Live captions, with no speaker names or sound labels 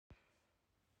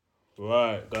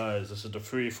Right, guys, this is the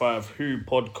 3-5 Who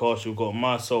podcast. You've got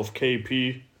myself,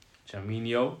 KP.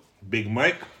 Jaminio. Big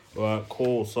Mike. Right,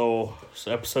 cool. So, it's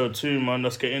episode 2, man.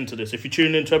 Let's get into this. If you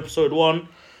tuned into episode 1,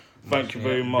 thank you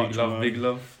very much, Big love, man. big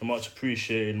love. Much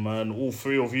appreciated, man. All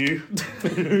 3 of you.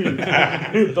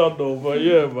 Don't know, but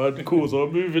yeah, man. Cool. So,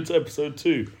 I'm moving to episode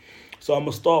 2. So, I'm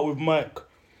going to start with Mike.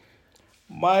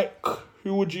 Mike,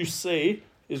 who would you say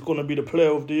is going to be the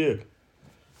player of the year?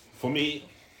 For me,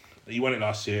 he won it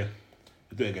last year.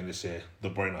 He'll do it again this year. De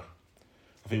Bruyne.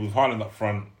 I think with Haaland up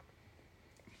front,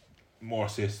 more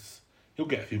assists, he'll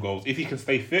get a few goals. If he can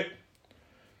stay fit,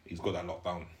 he's got that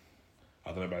lockdown. I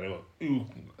don't know about it. Ooh,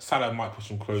 Salah might push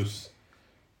him close.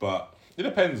 But it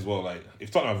depends as well. Like,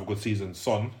 if Tottenham have a good season,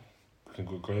 Son can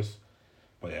go close.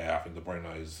 But yeah, I think De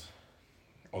Bruyne is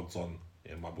odds on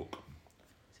in my book.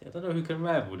 See, I don't know who can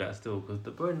rival that still, because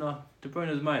De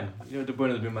Bruyne's mine. You know, De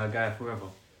Bruyne's been my guy forever.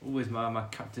 Always my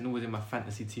captain, always in my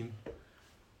fantasy team.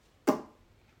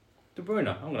 De Bruyne,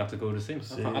 I'm going to have to go the same.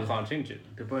 I can't change it.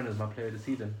 De Bruyne's my player of the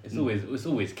season. It's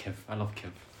always Kev. I love Kev.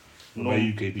 What about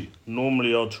you, KP?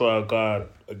 Normally, I'll try a guy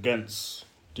against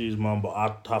these, man, but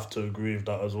I'd have to agree with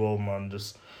that as well, man.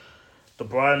 Just De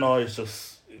Bruyne is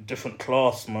just a different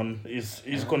class, man.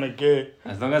 He's gonna get.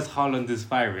 As long as Haaland is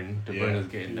firing, De Bruyne's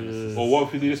getting them assists. Or what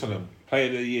if we do this on them? Player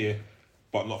of the year,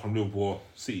 but not from Liverpool or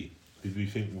City. Who do you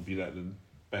think will be like the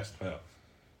best player?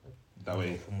 That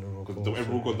way, because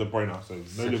everyone got De Bruyne, so no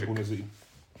Cedric. Liverpool and City.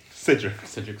 Cedric.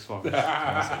 Cedric Suarez.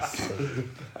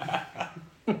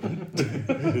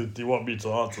 Do you want me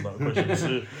to answer that question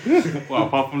too? Well,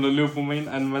 apart from the Liverpool main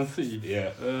and Man City.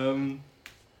 Yeah.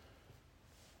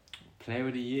 Player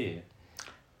of the year.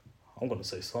 I'm gonna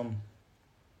say Son.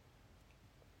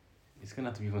 It's going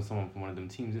to have to be from someone from one of them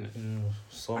teams, isn't it? Yeah,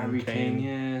 Son, Harry Kane,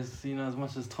 Kane. yes. You know, as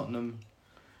much as Tottenham,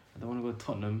 I don't want to go to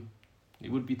Tottenham.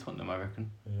 It would be Tottenham, I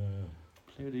reckon. Yeah,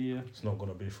 Player of the year. it's not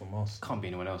gonna be from us. Can't be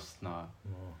anyone else. Nah.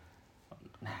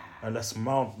 No. Unless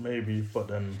Mount maybe, but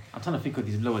then I'm trying to think of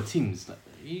these lower teams. Like,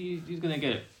 he's going to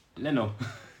get it. Leno.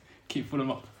 Keep pulling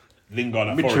them up. Lingard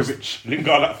at Mitrovic. Forest.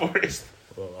 Lingard at Forest.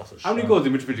 well, that's a How many shout. goals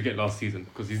did Mitrovic get last season?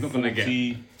 Because he's not going to get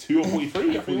 42 or 43,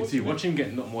 I think. 42. Watch him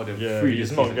get not more than Yeah, 3 he's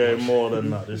this not season. getting more than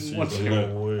that this Watch season.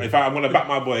 him. No way. In fact, I'm going to back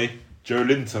my boy, Joe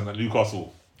Linton at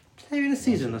Newcastle. Player in the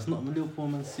season, that's not Liverpool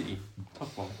Man City.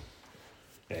 Tough one.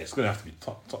 Yeah, it's going to have to be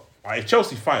top. If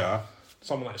Chelsea fire,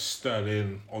 someone like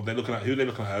Sterling, or they're looking at, who they're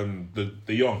looking at,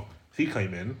 the Young. If he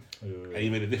came in, and he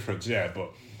made a difference, yeah,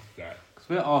 but... Yeah. Because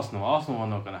we're Arsenal. Arsenal are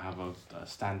not going to have a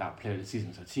standout player of the season.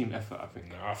 It's a team effort, I think.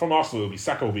 From Arsenal, it'll be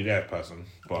Saka will be their person,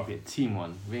 It'll but be a team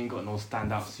one. We ain't got no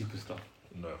standout superstar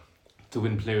no. to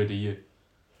win player of the year.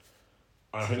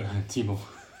 I think Timo.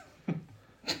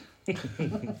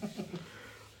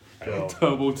 Yo,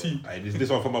 Turbo T. hey, this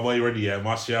one for my boy already, yeah,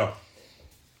 Martial.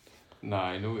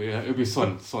 Nah, it'll be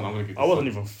Son. I'm going to give it I wasn't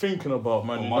even thinking about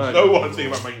Man Oh, United. No one thinking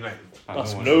about Man United.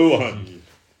 That's no one.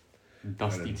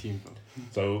 Dusty team, bro.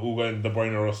 So we'll go in De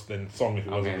Bruyne or us, then Song if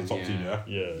it wasn't Okay, the top yeah. team, yeah?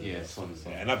 Yeah. Yeah, Son.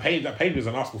 Yeah, and that pained me as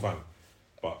an Arsenal fan.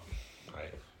 But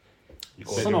hey,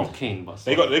 Son of Kane, but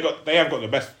they have got the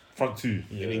best front two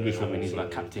Yeah, in English I football. mean, he's so-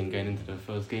 like captain going into the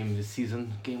first game of the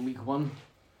season, game week 1.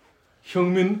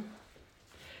 Heung-min.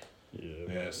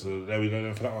 Yeah, so there we go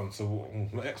then for that one. So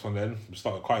the next one then, we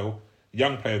start with Kyle.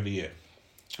 Young player of the year.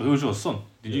 Who was your Son?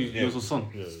 Did you? Yeah. Yours was Son.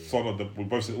 Yeah. Son of we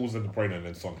both said always in De Bruyne and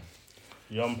then Son.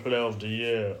 Young player of the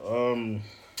year.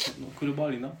 Not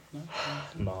Koulibaly, no?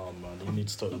 Nah, man, he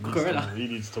needs to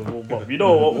Cucurella. warm up. You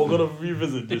know what? We're gonna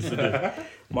revisit this today.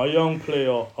 My young player.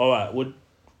 All right,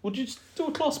 would you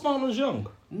still class Mount as young?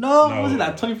 No, No. was it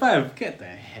like 25? Get the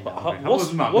hell out of here. How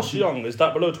was Mount? What's young? Is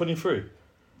that below 23?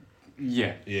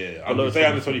 Yeah. Yeah, Below I'll say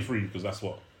under 23 because that's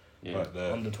what. Yeah. Like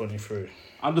the, Under 23.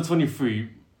 Under 23,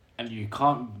 and you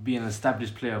can't be an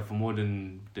established player for more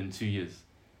than 2 years.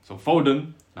 So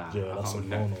Foden, nah. Yeah, I that's can't a with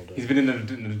that. no-no there. He's been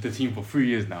in the team for 3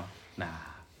 years now. Nah.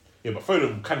 yeah, but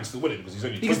Foden can still win it because he's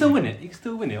only 20. He can still win it. He can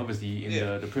still win it, obviously,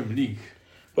 in the Premier League.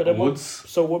 But then Awards.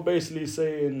 so we're basically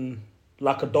saying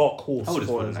like a dark horse. How old is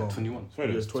for Foden? Like example. 21.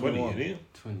 Foden's He's 20, 21. isn't he?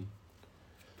 20.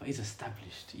 But he's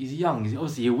established. He's young.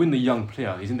 Obviously, he'll win the young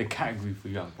player. He's in the category for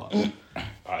young, but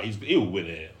He'll win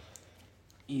it.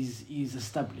 he's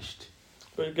established.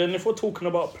 But again, if we're talking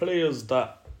about players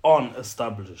that aren't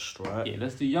established, right? Yeah,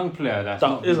 let's do young player that's That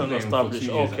not been isn't playing for established,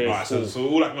 2 years. okay. Alright, cool. so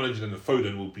all acknowledging that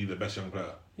Foden will be the best young player.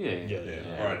 Yeah. Yeah,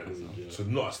 Alright, I think so. so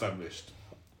not established.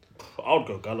 I would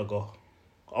go Gallagher.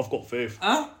 I've got faith.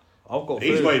 Huh? I've got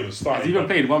He's faith. not even Has starting. he even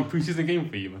played one preseason game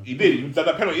for you, man? He did. He did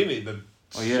that penalty in it. The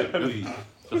Oh, yeah. shit penalty.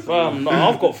 Fam, no,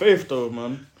 I've got faith though,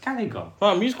 man. Gallagher.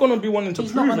 Fam, he's gonna be wanting to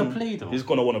He's prove not gonna him. play though. He's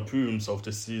gonna want to prove himself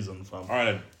this season, fam. All right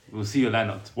then. We'll see your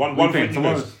lineup. One We're for playing you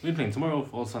tomorrow. guys. We're playing tomorrow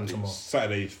or Sunday. Tomorrow.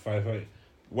 Saturday 5:30.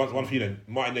 One for you then.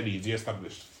 Martinelli, is he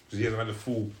established? Because he hasn't had a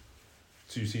full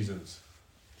 2 seasons.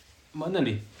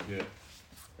 Martinelli, Yeah.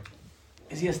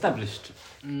 is he established?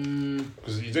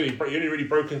 Because he only really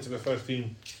broke into the first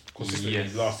team consistently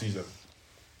Yes. last season.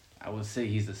 I would say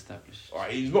he's established.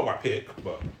 Alright, he's not my pick,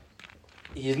 but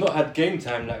He's not had game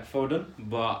time like Foden,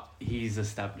 but he's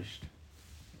established.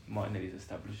 Martinelli's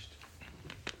established.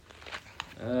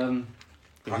 Who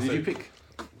did say- you pick?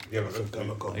 yeah, but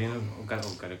Oh, you know,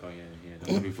 Gallagher,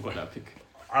 yeah. We forgot that pick.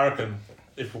 I reckon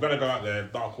if we're gonna go out there,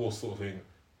 dark horse sort of thing,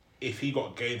 if he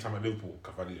got game time at Liverpool,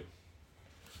 Cavalier.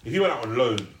 If he went out on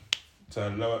loan to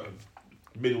lower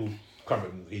middle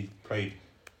coming, he played.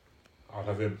 I'd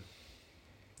have him.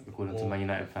 According to Man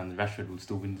United fans, Rashford would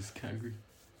still win this category.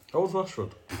 How was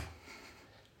Rashford?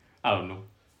 I don't know.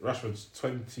 Rashford's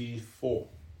 24.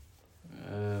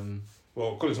 Um,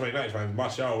 Well, according to Man United fans,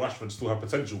 Martial, Rashford still have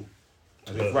potential.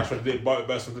 And if Yeah. Rashford did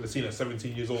burst into the scene at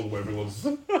 17 years old, or whatever it was,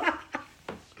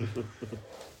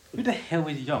 who the hell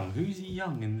is young? Who's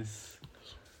young in this?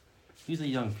 Who's a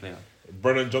young player?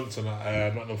 Brennan Johnson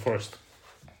at Nottingham Forest.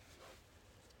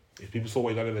 If people saw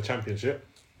what he done in the Championship,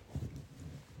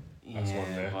 That's yeah,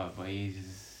 one there. But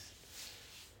he's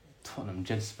Tottenham.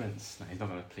 Jed Spence. Nah, he's not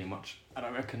gonna play much. I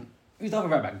don't reckon. Who's the other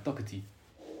right back? Doherty.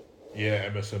 yeah,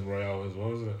 Emerson Royale as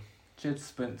well, isn't it? Jed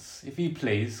Spence, if he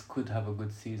plays, could have a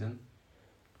good season.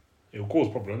 It will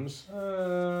cause problems.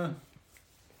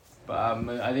 But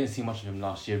I didn't see much of him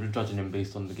last year. We're judging him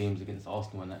based on the games against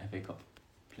Arsenal and that FA Cup.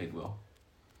 Played well.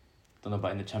 Don't know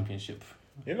about in the Championship.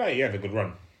 Yeah, like, he had a good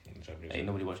run in the Championship. Ain't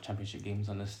nobody watch Championship games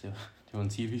unless they're on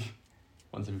TV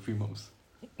once every 3 months.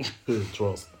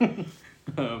 Trust.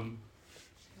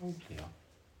 Yeah.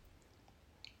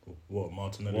 What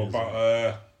Martinelli? What is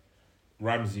about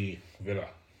Ramsey Villa?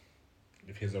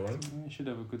 If he's a run, He should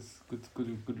have a good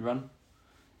run.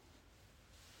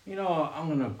 You know, I'm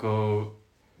gonna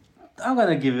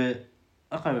give it.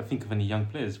 I can't even think of any young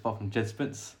players apart from Jed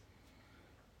Spence.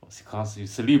 Obviously, can't see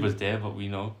Saliba's there, but we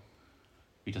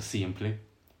just see him play.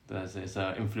 There's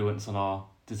an influence on our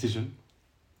decision.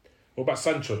 what about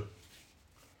Sancho?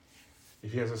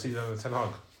 If he has a season under Ten Hag,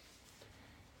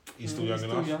 he's still Mm, young he's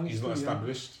enough. still young, he's he's not still young.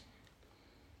 established.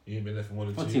 He ain't been there for more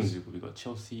than What 2 teams years. we got?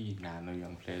 Chelsea, no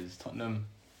young players. Tottenham,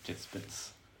 Jed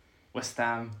Spence, West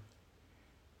Ham.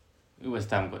 Who West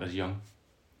Ham got as young?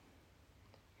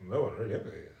 No one really, have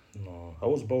they? No, I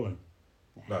was Bowen.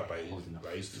 No, but Old enough.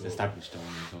 he's He's still. established though.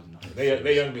 He's old enough.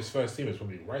 Their youngest first team is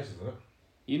probably Rice, isn't it?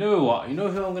 You know what? You know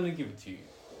who I'm gonna give it to?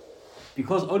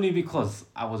 Only because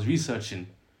I was researching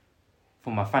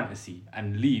for my fantasy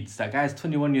and Leeds. That guy's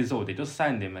 21 years old. They just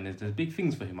signed him and there's big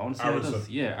things for him. I want to see how he does.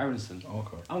 Aronson. Yeah, Aronson.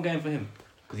 Okay. I'm going for him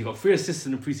because he got 3 assists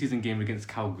in the preseason game against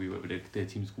Calgary, whatever their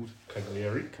team's called.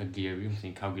 Cagliari. Calgary. I'm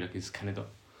saying Calgary like it's Canada,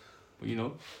 but you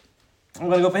know, I'm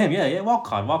gonna go for him. Yeah. Wild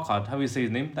card. How do you say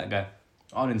his name? That guy,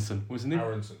 Aronson. What's his name?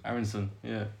 Aronson. Aronson.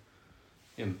 Yeah,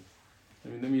 him.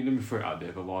 Let me throw it out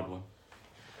there, a wild one.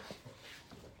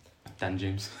 Dan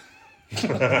James.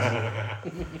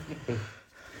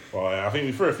 Well, yeah, I think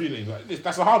we threw a few names. Like this,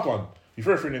 that's a hard one. We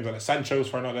threw a few names like Sancho's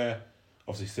thrown out there.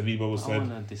 Obviously, Saliba was I said.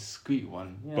 want a discreet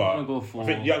one. Yeah, But I'm gonna go for. I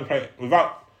think young player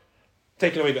without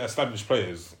taking away the established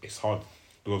players, it's hard.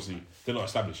 Because obviously they're not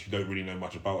established. You don't really know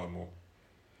much about them. Or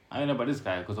I don't know about this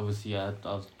guy because obviously I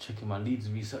was checking my Leeds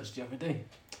research the other day.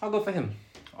 I'll go for him.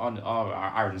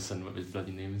 Aronson, what his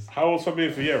bloody name is. how old's Fabio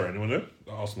Vieira? Anyone know?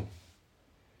 At Arsenal.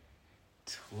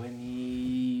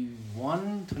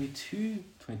 21, 22,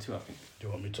 22 I think. Do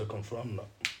you want me to confirm that?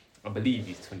 I believe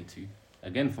he's 22.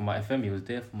 Again, for my FM, he was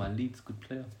there for my Leeds, good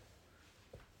player.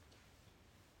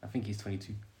 I think he's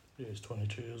 22. Yeah, he's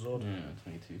 22 years old.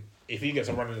 22. If he gets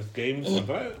a run in his games, I don't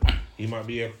know, he might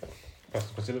be a person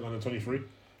considered under 23.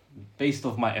 Based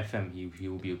off my FM, he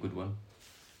will be a good one.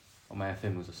 On my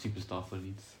FM, he was a superstar for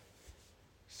Leeds.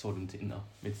 Sold him to Inter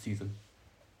mid-season.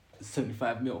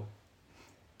 75 mil.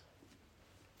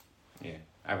 Yeah,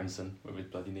 Aronson, whatever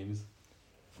his bloody name is.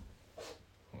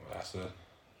 That's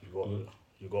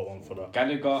You got one for that.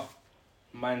 Gallagher,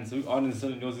 mine's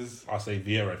Aronson, and yours is. I'll say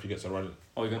Vieira if he gets a run.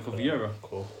 Oh, you're going for Vieira.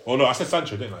 Cool. Oh no, I said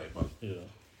Sancho, didn't I? But Yeah.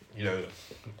 you know,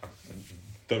 I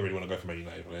don't really want to go for Man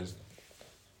United players.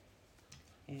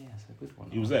 Yeah, that's a good one.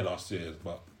 He was there last year,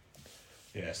 but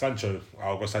yeah, Sancho.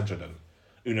 I'll go Sancho then.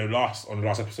 On the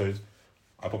last episode,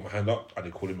 I put my hand up. I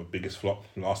did call him a biggest flop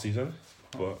last season,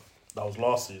 but That was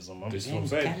last season, man. this is what I'm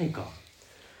saying. Gallagher.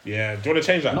 Yeah, do you want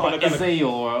to change that? Not Conor Gallagher. Eze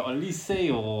or Elise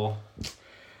or.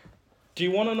 Do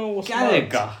you want to know what's mad?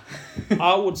 Gallagher.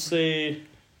 I would say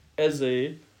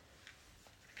Eze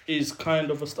is kind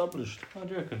of established. How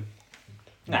do you reckon?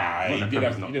 Nah, not he the didn't Prem,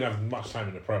 have, no. he didn't have much time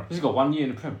in the Prem. He's got 1 year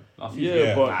in the Prem. Last Yeah, season.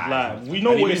 Yeah. but Nah, like we know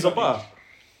And he what missed he's that- about.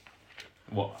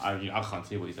 What? I can't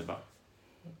say what he's about.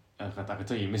 I can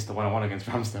tell you he missed the 1-on-1 against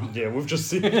Ramsdale. Yeah, we've just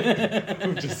seen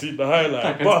the I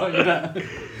highlight. can tell you But that.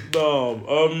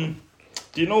 no,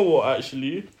 do you know what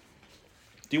actually?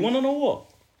 Do you want to know what?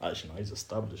 Actually, no, he's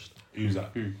established. Who's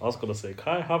that? I was gonna say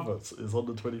Kai Havertz is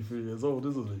under 23 years old,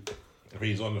 isn't he? I think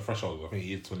he's on the threshold. I think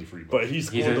he is 23. But he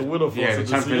scored He's the winner for yeah, us the in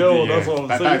the Champions CL. League. That's Yeah. what I'm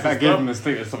That, saying. that gave him the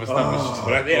status of established.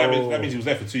 But that means he was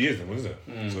there for 2 years then, wasn't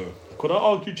it? So Could I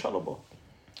argue Chalobah?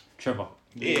 Trevor.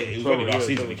 yeah, it was Trevor, only last yeah,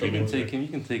 season he Trevor, came You in. can take him. You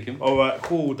can take him. All right,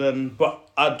 cool then. But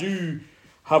I do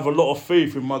have a lot of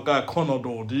faith in my guy Connor,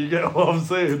 though. Do you get what I'm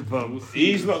saying, fam?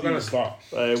 He's not gonna start.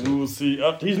 We will see.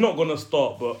 He's not gonna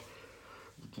start, but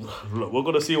look, we're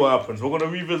gonna see what happens. We're gonna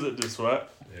revisit this, right?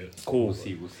 Yeah. Cool. We'll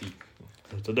see. We'll see.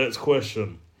 The next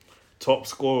question: top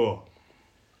scorer.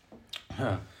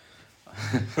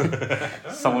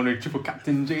 Someone with triple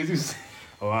captain Jesus.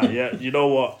 All right, yeah. You know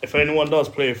what? If anyone does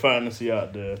play fantasy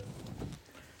out there,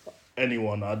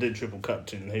 anyone, I did triple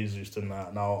captain Jesus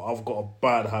tonight. Now I've got a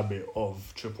bad habit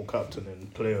of triple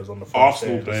captaining players on the first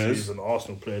Arsenal day of the players. season.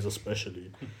 Arsenal players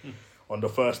especially. On the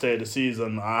first day of the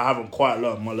season, I haven't quite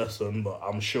learnt my lesson, but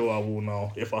I'm sure I will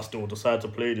now. If I still decide to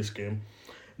play this game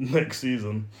next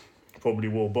season, probably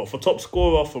will. But for top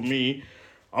scorer for me,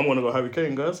 I'm gonna go Harry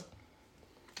Kane, guys.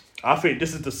 I think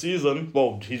this is the season.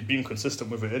 Well, he's been consistent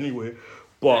with it anyway,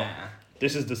 but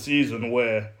this is the season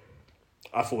where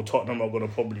I thought Tottenham are gonna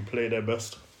probably play their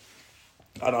best,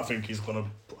 and I think he's gonna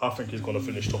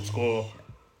finish top scorer.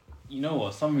 You know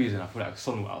what? Some reason I feel like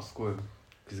Son will outscore him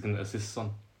because he's gonna assist Son,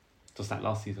 just like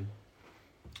last season.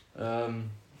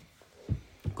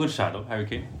 Good shout though, Harry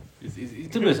Kane. To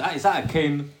be honest, it's either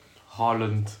Kane,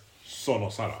 Haaland, Son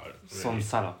or Salah. Son,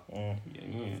 Salah. Mm.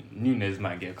 Yeah, Nunes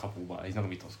might get a couple, but he's not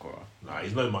gonna be top scorer. Nah,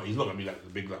 he's not gonna be like the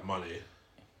big like money.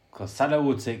 Because Salah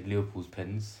will take Liverpool's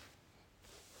pens.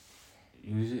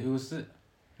 Who was it?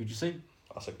 Who'd you say?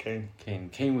 I said Kane. Kane.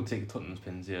 Kane will take Tottenham's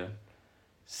pens, yeah.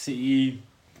 City,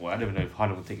 well, I don't even know if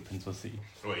Haaland will take pens for City.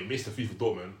 Well, he missed a few for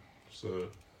Dortmund, so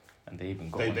And they even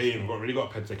got they one. even really got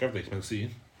a pen to take everything. Man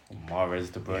City.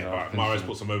 Mahrez, De Bruyne. Yeah, but Mahrez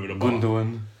puts him over the bar.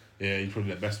 Gundogan. Yeah, he's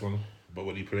probably the best one. But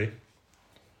what do you play?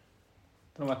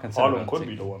 Don't know what I can say. Haaland could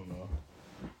be the one though.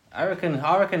 I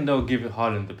reckon they'll give it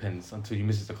Haaland the pens until he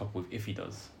misses a couple if he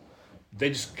does. They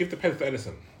just give the pen to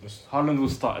Edison. Just Haaland will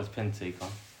start as pen taker.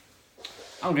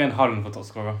 I'm going Haaland for top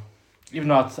scorer. Even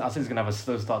though I think he's going to have a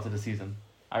slow start to the season.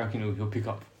 I reckon he'll pick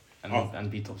up and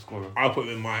be top scorer. I'll put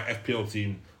him in my FPL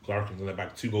team because I reckon he's gonna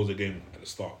bag 2 goals a game at the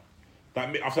start.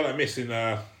 After that miss in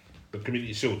the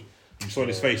Community Shield, you saw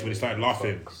his face when he started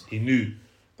laughing. He knew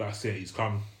that's it. He's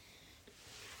come.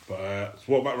 But so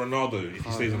what about Ronaldo if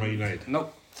he stays at Man United?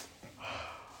 Nope.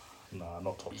 Nah,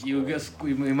 not top scorer.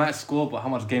 He might score, but how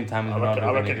much game time is I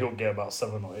Ronaldo reckon gonna he'll get? get about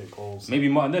 7 or 8 goals. Maybe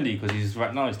Martinelli, because he's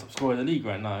top scorer in the league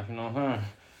right now. You know,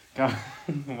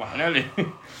 Martinelli.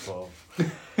 So,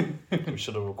 we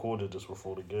should have recorded this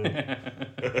before the game.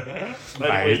 Nah,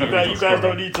 Anyway, he's not gonna be you top guys scorer.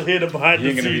 don't need to hear the behind He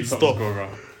ain't the gonna be scenes top stuff. scorer.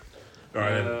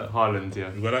 Alright, then. Haaland,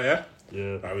 yeah. You got that, yeah?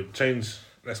 Yeah. Alright, we change.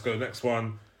 Let's go next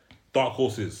one. Dark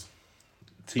horses.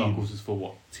 Team. Dark horses for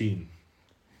what? Team.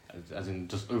 As in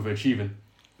just overachieving.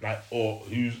 Like, or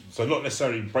who's, so not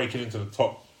necessarily breaking into the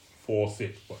top 4 or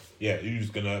 6, but yeah,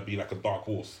 who's gonna be like a dark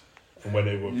horse from where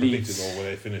they were Leeds. predicted or where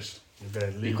they finished.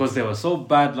 Because they were so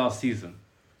bad last season.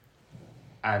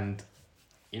 And,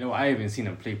 you know, I haven't seen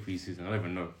them play pre-season. I don't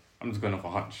even know. I'm just going off a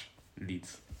hunch.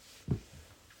 Leeds.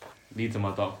 Leeds are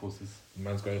my dark horses.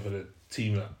 Man's going for the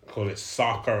team that call it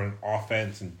soccer and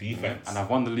offense and defense. And I've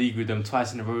won the league with them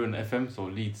twice in a row in the FM, so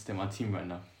Leeds, they're my team right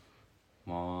now.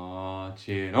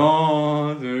 Marching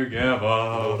on together.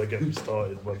 I want to get me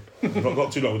started, man. We've not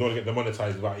got too long. We don't want to get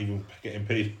demonetized without even getting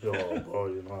paid. Yo, bro,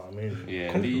 you know what I mean?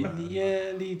 Yeah, Come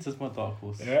on. Leeds is my dark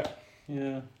horse. Yeah.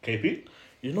 Yeah. KP?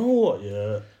 You know what,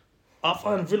 yeah? I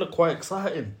find Villa quite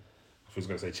exciting. I was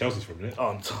going to say Chelsea's from there.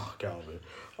 Oh, get out of it.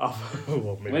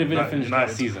 Well, maybe When did Villa United- finish United.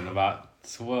 last season? About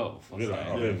 12 or Villa,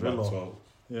 something. Yeah, Villa. Villa.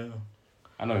 Yeah.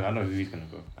 I know who he's gonna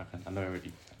go. I know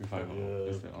already. If I go.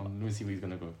 Yeah. Let me see where he's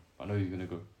gonna go. I know who he's gonna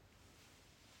go.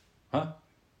 Huh?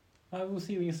 I will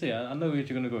see what you say. I know where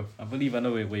you're gonna go. I believe I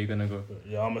know where you're gonna go.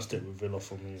 Yeah, I'm going to stick with Villa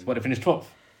for me. So what, they finished 12th?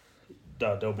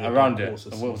 They'll be a Around dark there. horse So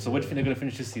this where do you season, think they're gonna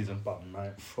finish this season? About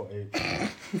 9th or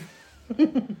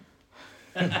 8th.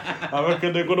 I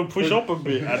reckon they're going to push up a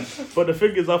bit. But the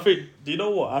thing is, I think, do you know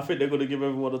what? I think they're going to give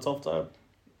everyone a tough time.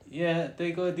 Yeah,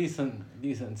 they got a decent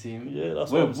team. Yeah, that's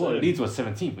what I'm saying. Leeds was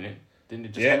 17th, innit? Didn't it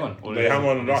just Yeah, hang on? Or they hung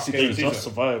on last game They of the just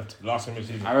season. survived. Last game of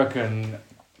the season.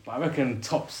 I reckon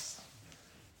tops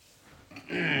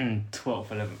 12th,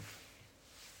 11th.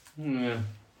 Yeah.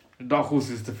 Dark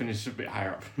horses to finish a bit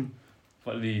higher up.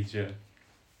 But Leeds, yeah.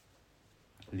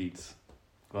 Leeds.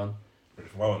 Go on.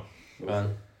 Well, Go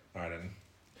on. alright then.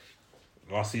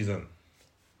 Last season,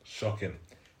 shocking.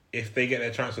 If they get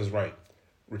their transfers right,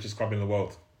 richest club in the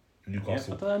world, Yeah, I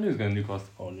Newcastle. thought I knew it was going to Newcastle.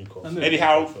 Oh, Newcastle. I knew- Eddie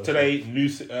Howe today, new Yeah,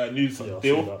 I see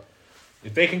deal. that.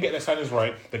 If they can get their signings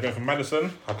right, they're going for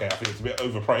Madison. Okay, I think it's a bit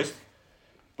overpriced,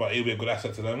 but it'll be a good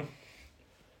asset to them.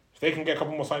 If they can get a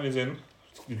couple more signings in,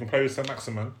 you can play with St.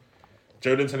 Maximin.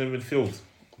 Joe Linton in midfield,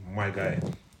 my guy.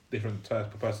 Different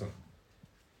type of person.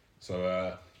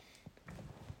 So,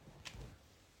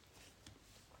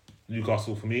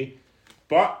 Newcastle for me.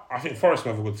 But I think Forest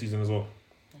will have a good season as well.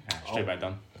 Straight back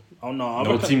down. Oh no, I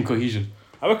No reckon, team cohesion.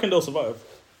 I reckon they'll survive.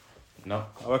 No.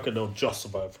 I reckon they'll just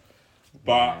survive.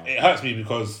 But it hurts me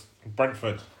because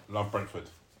Brentford, love Brentford.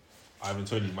 Ivan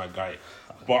Toney, my guy.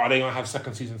 But are they going to have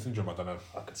second season syndrome? I don't know.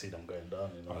 I could see them going down.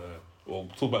 You I know. don't know. Well,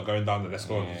 talk about going down there. Let's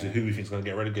go on Yeah. to who we think is going to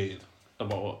get relegated.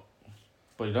 About what?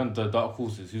 But you done the dark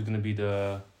horses. Who's going to be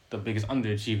the biggest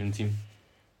underachieving team?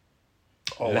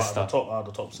 Oh, Leicester. out of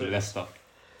the top six. Leicester.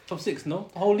 Top 6, no?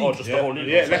 The whole league. Oh, just the whole league.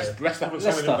 Yeah, I'm let's saying. haven't signed any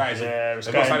Leicester. guys. Yeah, it's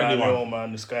They've not going signed anyone. downhill,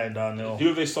 man. It's going downhill. Who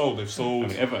have they sold? They've sold I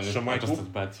mean, Everton is just Schmeichel. as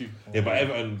bad too. Yeah, but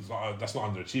Everton, that's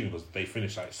not underachieving because they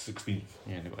finished like 16th.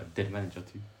 Yeah, they got a dead manager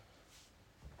too.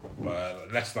 But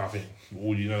Leicester, I think,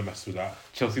 all you know, mess with that.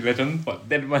 Chelsea legend, but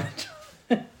dead manager.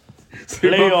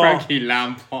 Player. Frankie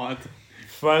Lampard.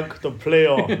 Frank the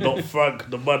player, not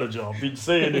Frank the manager. I've been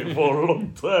saying it for a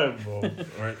long time, bro.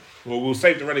 Right. Well, we'll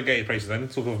save the relegated places then.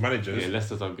 Talk of managers. Yeah,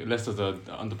 Leicester's a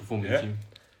underperforming Yeah. team.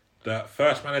 The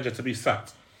first manager to be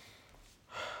sacked.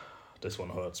 This one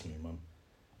hurts me, man.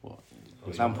 What?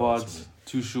 This Lampard, one hurts me.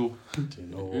 Tuchel. Do you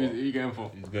know Who what? are you going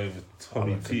for? He's going with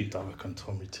Tommy T. I reckon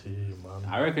Tommy T, man.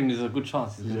 I reckon there's a good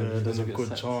chance. He's Yeah, gonna there's a get good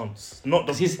sacked. chance. Not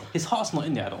the. 'Cause his heart's not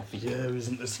in there, I don't think. Yeah,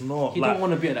 it's not. He like, don't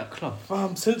want to be at that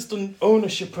club. since the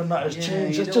ownership and that has Yeah,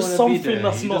 changed, he there's don't just wanna be something there.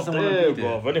 that's He not doesn't wanna there, be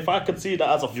there. bro. And if I could see that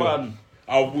as a fan,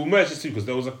 We'll merge this too because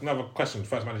there was another question.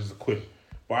 First manager to quit.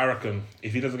 But I reckon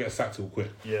if he doesn't get sacked, he'll quit.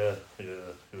 yeah,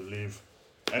 he'll leave.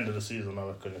 End of the season, I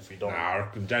reckon. If he don't, Nah, I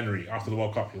reckon January, after the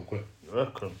World Cup, he'll quit. you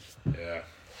reckon? Yeah.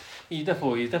 He's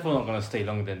definitely not gonna stay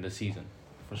longer than the season,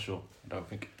 for sure. I don't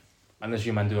think, unless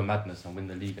you man do a madness and win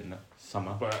the league in the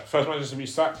summer. But first manager to be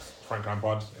sacked, Frank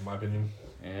Lampard, in my opinion.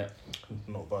 Yeah,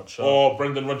 Not a bad shot. Or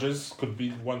Brendan Rodgers could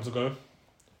be one to go.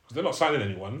 Because they're not signing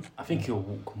anyone. I think he'll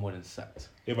walk more than sacked.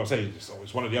 Yeah, but I'm saying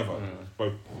it's one or the other.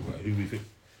 Both. Who we think?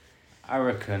 I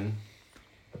reckon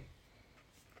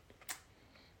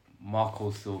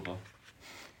Marco Silva,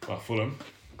 Fulham.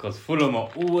 because Fulham are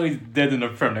always dead in the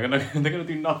Prem. They're gonna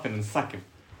do nothing and sack him.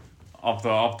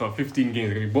 After 15 games,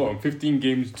 they're gonna be bottom. 15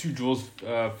 games, 2 draws,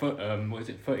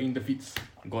 13 defeats.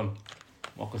 Gone.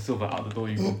 Marco Silva out the door.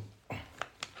 You go.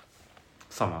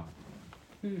 Somehow.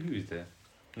 Who is there?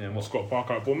 Yeah, what? Scott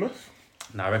Parker at Bournemouth.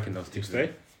 Nah, I reckon they'll stick He'll with stay.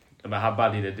 him. No matter how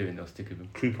badly they're doing, they'll stick with him.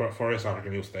 Cooper at Forest, I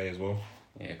reckon he'll stay as well.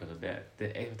 Yeah, because their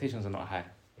expectations are not high.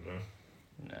 You know.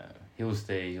 No, he'll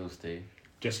stay.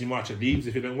 Jesse March at Leeds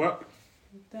if it don't work.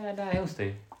 Nah, he'll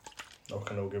stay. I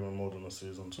reckon they'll give him more than a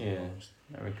season. To be Yeah. honest.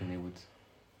 I reckn they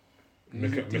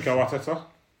would. Mikel Arteta.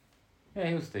 Yeah,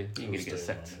 he'll stay. He ain't gonna He'll get stay,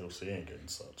 sacked. man. He'll stay. He ain't getting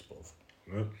sacked, bro.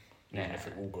 No. Nah. If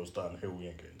it all goes downhill, he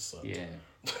ain't getting sacked. Yeah.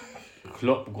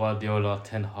 Klopp, Guardiola,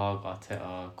 Ten Hag,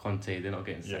 Arteta, Conte, they're not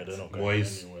getting sacked. Yeah, they're not going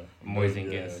Moyes. anywhere. Moyes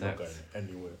ain't Yeah, getting they're not sacked. going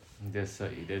anywhere. They're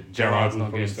 30. Gerrard Gerrard's will not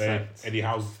probably getting stay. sacked. Eddie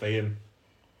Howe's staying.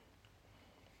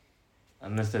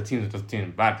 Unless their teams are just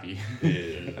doing badly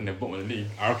Yeah. and they're bottom of the league.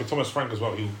 I reckon Thomas Frank as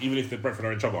well. Even if the Brentford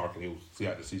are in trouble, I reckon he'll see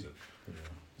out the season.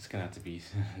 It's going to have to be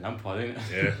Lampard, isn't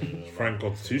it? Yeah. Frank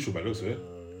got Tuchel by the looks of it.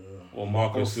 Or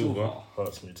Marco Silva.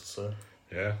 Hurts me to say.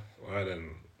 Yeah. All right then.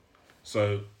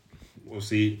 So we'll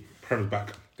see. Prem's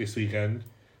back this weekend.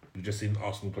 We've just seen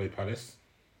Arsenal play Palace.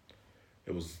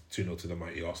 It was 2-0 to the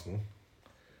mighty Arsenal.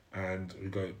 And we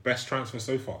go best transfer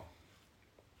so far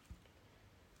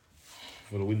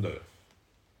for the window.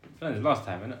 That was last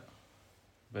time, innit?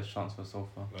 Best transfer so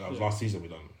far. That was last season we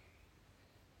done.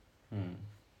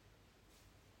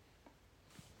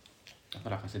 I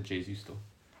feel like I said Jesus though.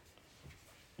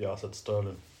 Yeah, I said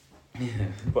Sterling.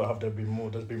 But have there been more?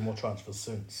 There's been more transfers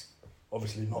since.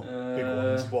 Obviously not big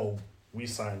ones. Well, we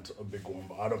signed a big one,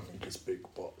 but I don't think it's big.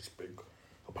 But it's big,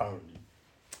 apparently.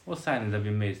 What signings have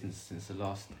been made since the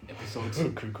last episode?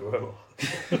 Cucurella.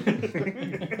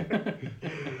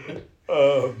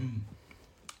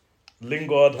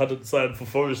 Lingard hadn't signed for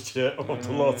Forest yet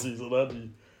after last season, had he?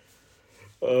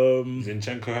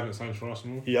 Zinchenko hadn't signed for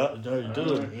Arsenal. Yeah, no, he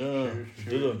didn't. Yeah, he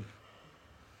didn't.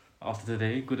 After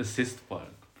today, good assist, but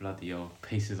bloody hell,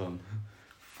 pace is on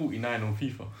 49 on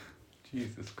FIFA.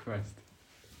 Jesus Christ.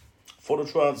 For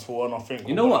the transfer one, I think.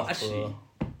 You know what? Actually,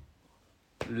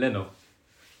 Leno.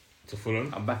 To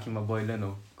Fulham. I'm backing my boy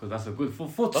Leno because that's a good for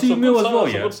that's 2 a mil good as well.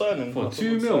 signing, Yeah, that's a good signing. for That's a 2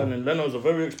 good mil. signing. Leno's a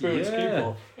very experienced Yeah.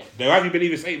 keeper. They'll have you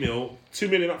believe it's 8 mil, 2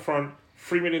 million up front,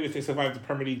 3 million if they survive the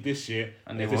Premier League this year,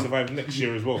 And if they they won't. survive next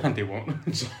year as well. And they won't.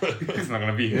 It's not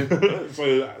gonna be here.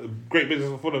 So great business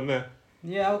for Fulham there.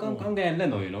 Yeah, I'm getting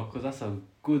Leno, you know, because that's a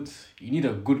good. You need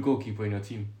a good goalkeeper in your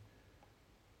team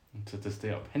to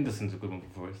stay up. Henderson's a good one for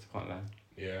Forest. Can't lie.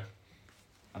 Yeah.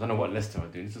 I don't know what Leicester are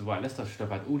doing. This is why Leicester should have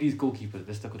had all these goalkeepers.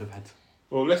 Leicester could have had.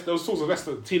 Well, there was talks of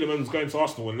Leicester, Tielemans going to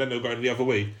Arsenal and Leno going the other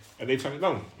way, and they turned it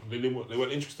down. They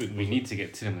weren't interested. We need to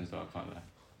get Tielemans though. I can't lie.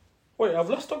 Wait, have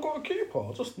Leicester got a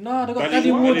keeper? Just No, they got Danny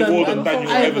Danny Ward Ward and and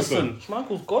Daniel Iverson.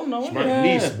 Schmeichel's gone now, isn't Schmeichel,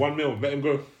 Yeah. Nice, 1 mil, let him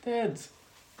go. Dead.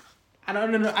 And I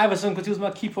only know Iverson because he was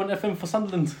my keeper on FM for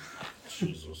Sunderland. he?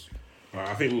 Jesus. Right,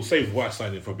 I think we'll save White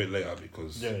signing for a bit later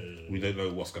because Yeah. we don't know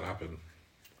what's going to happen.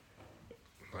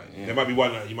 Like, Yeah. There might be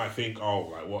one that you might think, oh,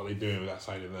 like what are they doing with that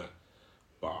signing there?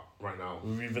 But right now,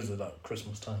 We'll revisit that at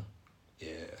Christmas time. yeah.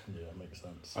 Yeah, makes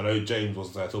sense. I know James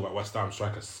was talking about West Ham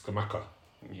striker Skamaka.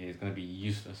 Yeah, he's gonna be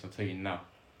useless. I'll tell you now.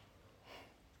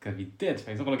 Gonna be dead.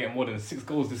 He's not gonna get more than 6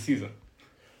 goals this season.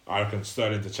 I reckon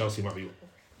Sterling to Chelsea might be.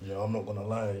 Yeah, I'm not gonna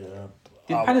lie. Yeah.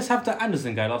 Did Palace have the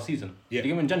Anderson guy last season? Yeah. Did they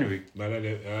get him in January? No, I think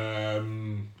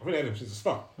they had him since the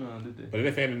start. Oh, did they? But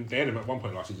then they had him at one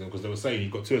point last season because they were saying he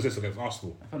got 2 assists against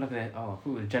Arsenal. I felt like I thought it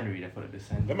was January. They thought they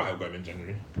signed They him might have got him in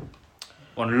January.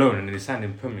 on loan, and then they signed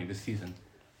him permanently this season.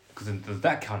 Because then does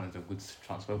that count as a good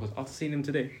transfer? Because after seeing him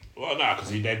today, Well, no, because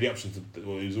he had the option to.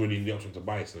 Well, he was already in the option to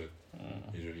buy, so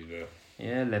he's already there.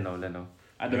 yeah, Leno.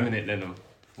 At the Yeah. minute, Leno.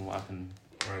 From what I can.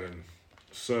 Right then.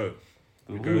 So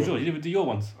Who go was on. yours? You didn't do your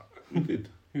ones. who did?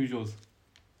 Who's yours?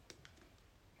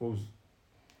 What was?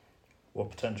 What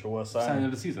potential worst Signing signing?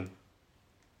 of the season.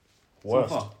 Worst.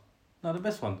 So far. No, the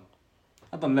best one.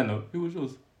 I've done Leno. Who was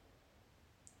yours?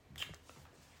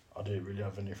 I didn't really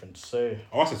have anything to say.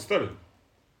 Oh, I said Sterling.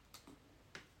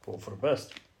 But for the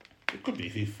best. It could be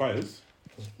if he fires.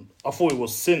 I thought it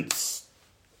was since.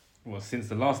 Well, since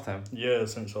the last time. Yeah,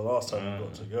 since the last time we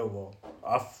got together.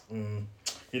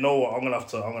 You know what? I'm gonna have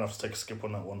to take a skip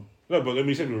on that one. No, but then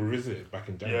we said we'll revisit it back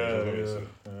in January. Yeah, so,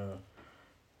 yeah.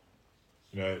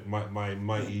 You know, my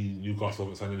mighty Newcastle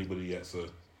haven't signed anybody yet, so.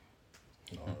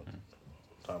 No,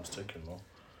 time's ticking, though.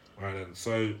 Right then,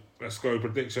 so let's go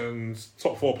predictions.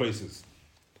 Top 4 places.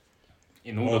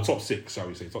 In Or order. top 6, shall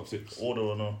we say? Top 6. Order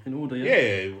or no? In order,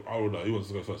 Yeah, I don't know. Who wants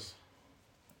to go first?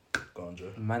 Go on,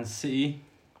 Joe. Man City,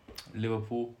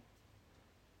 Liverpool.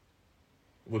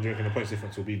 What do you reckon the points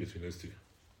difference will be between those two?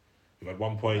 We've had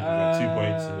 1 point, we've had 2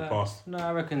 points in the past. No,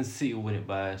 I reckon City will win it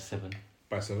by 7.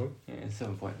 By 7. Yeah,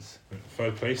 7 points.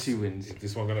 Third place. 2 wins. Is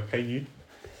this one going to pay you?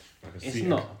 I can It's see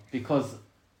not, because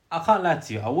I can't lie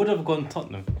to you, I would have gone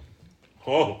Tottenham.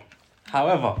 Oh,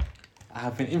 However, I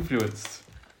have been influenced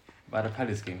by the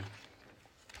Palace game.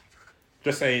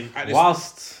 just saying, at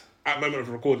moment of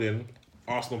recording,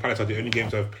 Arsenal and Palace are the only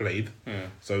games I've played. Yeah.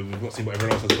 So we've not seen what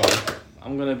everyone else has done.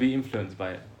 I'm going to be influenced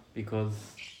by it because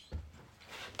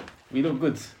we look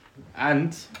good.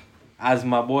 And as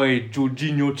my boy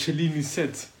Jorginho Cellini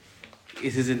said,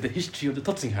 it is in the history of the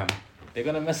Tottenham. They're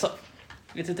going to mess up.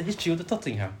 It's in the history of the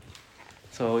Tottenham.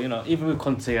 So, you know, even with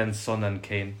Conte and Son and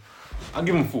Kane, I'll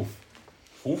give them 4th.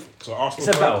 4th. So Arsenal. It's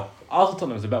a third. battle. Arsenal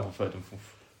Tottenham is a battle for 3rd and 4th.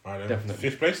 Right then. Definitely.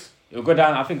 5th place. It'll go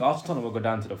down. I think Arsenal Tottenham will go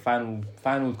down to the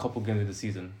final couple games of the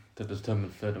season to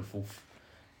determine 3rd and 4th.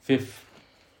 5th,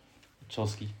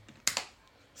 Chelsea.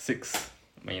 6th,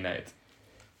 Man United.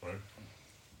 Right.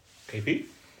 KP.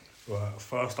 Right,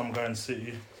 first I'm going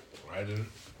City. Right then.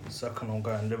 Second I'm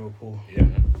going Liverpool. Yeah.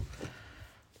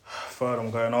 Third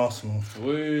I'm going Arsenal.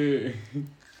 Wait.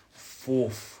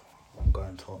 Fourth I'm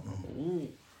going Tottenham. Ooh.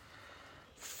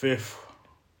 Fifth.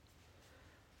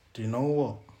 Do you know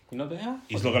what? You know that? Yeah.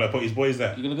 He's not going to put his boys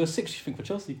there. You're gonna go 6th, you think, for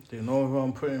Chelsea? Do you know who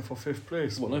I'm putting for fifth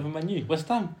place? What? Not even Man U. West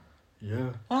Ham. Yeah.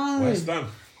 Aye. West Ham.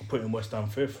 I'm putting West Ham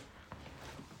fifth.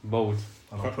 Bold.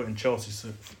 And I'm putting Chelsea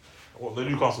sixth. What, the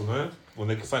Newcastle, no? When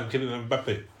they signed Kylian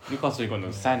Mbappe. Newcastle, you got no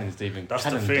signings. They even That's the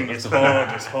challenged thing. them. It's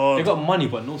hard. It's They hard. got money,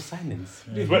 but no signings.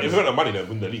 If they've got the money, they'll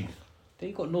win the league.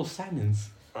 They got no signings.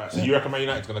 Alright, so you reckon Man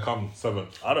United's going to come 7th?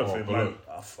 I don't or think below? Man.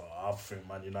 I think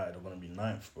Man United are going to be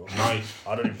ninth, bro. 9th.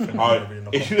 I don't even think they're going to be in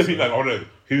the If you just be competition. like, oh no,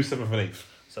 who's 7th and 8th?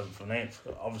 Seventh and eighth.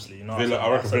 Obviously, you know. Villa, I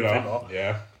reckon said Villa.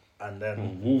 Yeah. And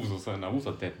then Wolves or something. Wolves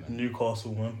are dead, man.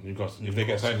 Newcastle, man. Newcastle, if they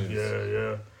get signings.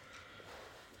 Yeah.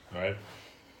 Right.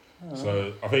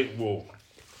 So I think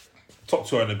top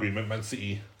two are in agreement: Man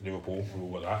City, Liverpool, we'll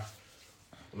go with that.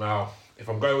 Now, if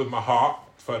I'm going with my heart,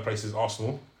 third place is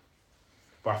Arsenal.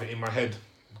 But I think in my head,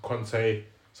 Conte,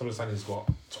 some of the signings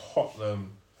got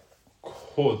Tottenham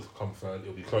could come third.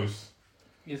 It'll be close.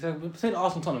 Yeah, so we're saying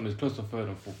Arsenal Tottenham is close to third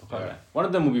and fourth. I can't Yeah. lie. One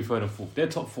of them will be third and fourth. They're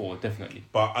top four, definitely.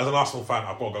 But as an Arsenal fan,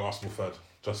 I've got to go Arsenal third,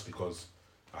 just because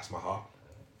that's my heart.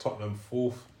 Tottenham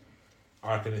fourth.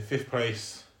 I reckon in fifth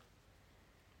place,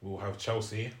 we'll have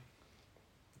Chelsea.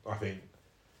 I think,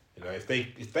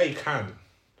 if they can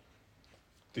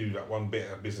do that one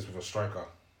bit of business with a striker,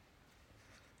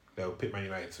 they'll pick Man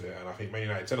United to it. And I think Man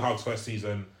United, Ten Hag's first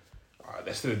season,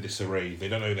 they're still in disarray. They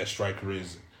don't know who their striker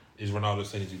is. Is Ronaldo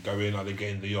saying to go in? Are they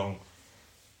getting De Jong?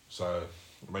 So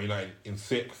Man United in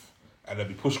sixth, and they'll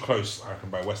be pushed close, I reckon,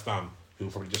 by West Ham, who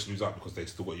will probably just lose out because they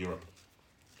still got Europe.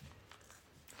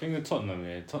 I think with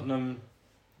Tottenham, Tottenham,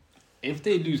 if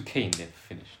they lose Kane, they're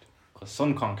finished. Because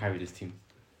Son can't carry this team.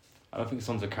 I don't think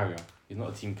Son's a carrier. He's not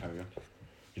a team carrier.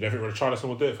 You don't think Richarlison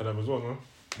will do it for them as well, no?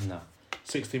 No.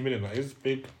 16 million, that is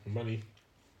big money.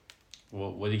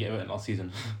 What did he get with last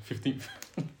season? 15th.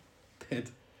 Dead.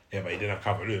 Yeah, but he didn't have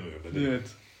Calvert-Lewin with him, did he? Dead.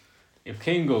 If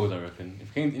Kane goes, I reckon.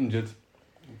 If Kane's injured,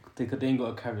 they ain't got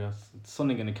a carrier. Son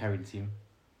ain't going to carry the team.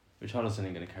 Richarlison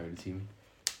ain't going to carry the team.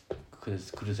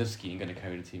 Kulusevski ain't going to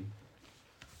carry the team.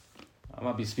 I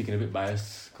might be speaking a bit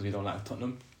biased because we don't like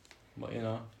Tottenham. But,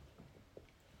 Alright.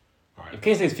 if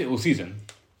Kane stays fit all season,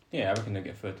 yeah, I reckon they'll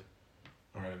get third.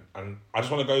 Alright, and I just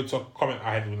want to go to a comment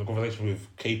I had in a conversation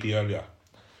with KP earlier,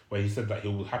 where he said that he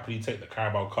will happily take the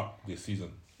Carabao Cup this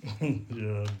season. Yeah,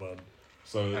 man.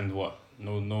 So And what?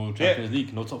 No Champions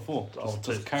League, no top four. I'll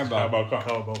Just take Carabao.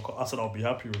 Carabao Cup. I said I'll be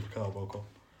happy with the Carabao Cup.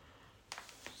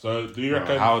 So do you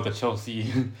reckon? How the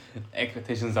Chelsea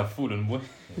expectations have fallen, boy.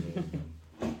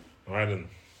 Alright then.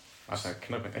 I said,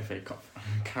 can I make FA Cup?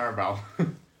 Carabao.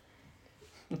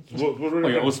 What do you your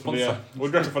reckon? old sponsor. Yeah, what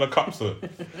do you reckon for the cups though?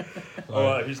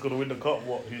 Alright, who's gonna win the cup?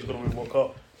 What? Who's gonna win what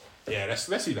cup? Yeah,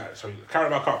 let's see that. So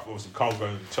Carabao Cup, obviously Carl's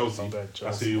going Chelsea. I'm going That's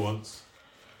Chelsea. who he wants.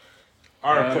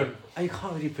 I reckon. You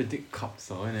can't really predict cups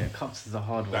though, innit? Cups is a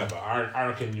hard one. No, but I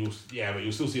reckon but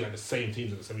you'll still see like the same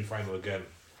teams in the semi-final again.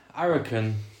 I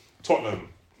reckon Tottenham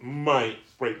might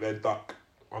break their duck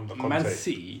under Conte. Man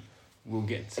City will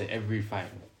get to every final,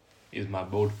 is my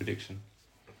bold prediction.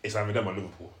 It's either them or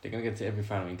Liverpool. They're going to get to every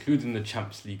final, including the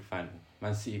Champions League final.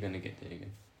 Man City are going to get there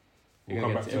again. They're We'll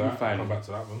going come to back get to to every that. final. Come back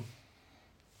to that one.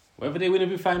 Whether they win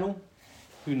every final,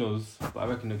 who knows? But I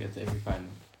reckon they'll get to every final.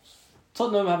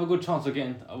 Tottenham have a good chance of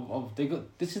getting.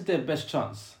 This is their best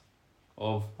chance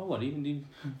of. Oh, what? Even the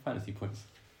fantasy points.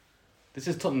 This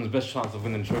is Tottenham's best chance of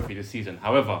winning the trophy this season.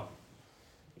 However,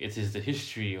 it is the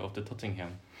history of the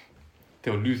Tottenham.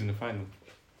 They'll lose in the final.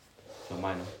 So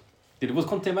minor. Was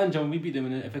Conte manager when we beat them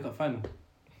in the FA Cup final?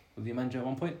 Was he manager at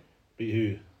one point? Beat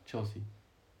who? Chelsea.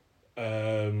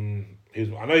 I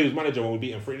know he was manager when we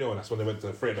beat him 3-0, and that's when they went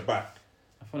to 3 at the back.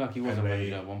 I feel like he was a And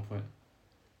manager at one point.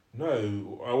 No,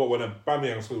 when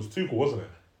Aubameyang scored, it was Tuchel, wasn't it?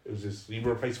 It was just he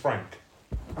replaced Frank.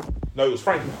 No, it was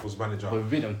Frank was manager. But we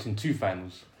beat them in 2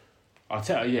 finals.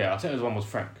 Arteta's one was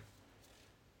Frank.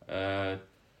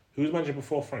 Who was manager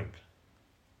before Frank?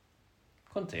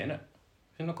 Conte, innit?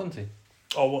 Isn't it Conte?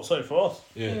 Oh, what? Sorry for us?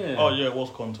 Yeah. Oh yeah, it was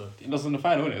Conte. It was in the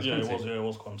final, innit? Yeah, Conte. it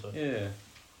was Conte. Yeah.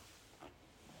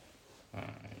 There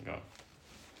you go.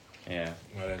 Yeah.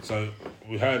 Well, then, so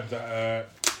we heard that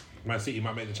Man City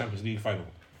might make the Champions League final.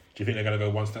 Do you think they're going to go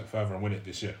one step further and win it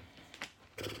this year?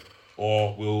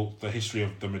 Or will the history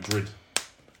of the Madrid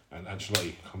and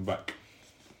Ancelotti come back?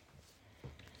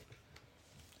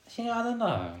 Yeah, I don't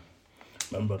know.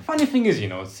 Remember? Funny thing is,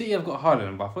 City have got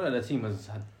Haaland, but I feel like their team has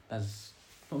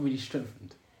not really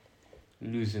strengthened.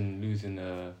 Losing.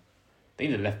 They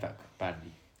need a left back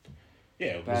badly.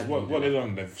 Yeah, because what they've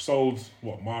done, they've sold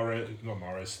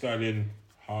Sterling,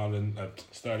 Haaland,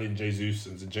 Sterling, Jesus,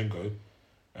 and Zinchenko,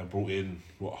 and brought in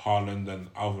Haaland and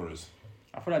Alvarez.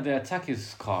 I feel like their attack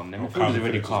is calm. Their Oh, midfield Calvin is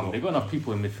already Phillips as calm. well. They've got enough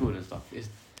people in midfield and stuff.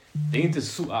 They need to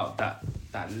sort out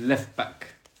that left back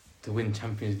to win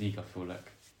Champions League. I feel like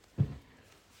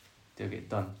they'll get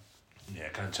done. Yeah,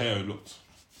 Cancelo looked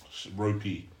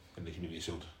ropey in the Community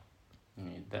Shield. Yeah,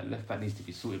 that left back needs to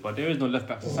be sorted, but there is no left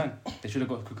back to sign. They should have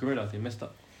got Cucurella. They messed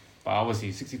up. But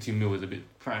obviously, 62 mil is a bit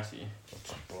pricey.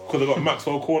 Could have got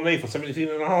Maxwell Cornet for 17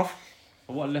 and a half.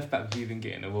 But what left back do you even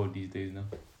get in the world these days now?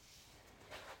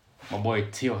 My boy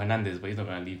Theo Hernandez, but he's not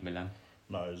going to leave Milan.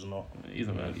 No, he's not. He's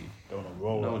not going to leave. They're on a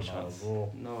roll. No right now, chance. raw.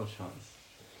 No chance.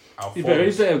 Our He's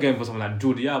forwards. better going for someone like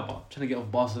Jordi Alba, trying to get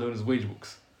off Barcelona's wage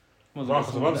books.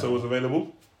 Marcus Alonso was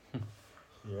available.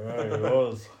 Yeah, it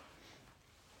was.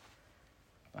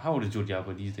 How old is Jordi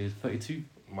Alba these days? 32?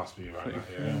 Must be right now,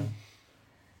 33.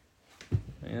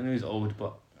 yeah. I know he's old,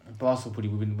 but Barca probably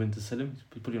wouldn't win to sell him.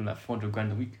 Put him like 400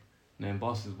 grand a week. Knowing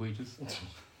Barca's wages.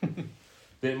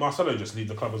 Didn't Marcelo just leave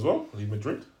the club as well? Leave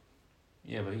Madrid?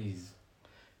 Yeah, but he's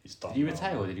done. Did he now.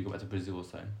 retire or did he go back to Brazil or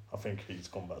something? I think he's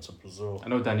gone back to Brazil. I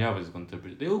know Daniel has gone to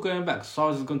Brazil. They're all going back.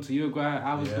 Suarez has gone to Uruguay.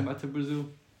 Alba's Yeah. gone back to Brazil.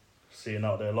 Seeing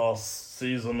out their last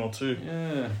season or two.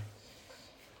 Yeah.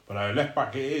 But left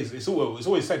back, it's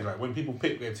always said, like, when people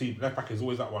pick their team, left back is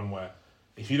always that one where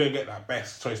if you don't get that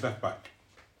best choice left back,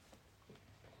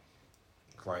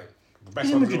 like, the best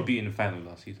Real one's Madrid beat in the final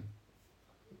last season.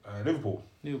 Liverpool.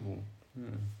 Liverpool.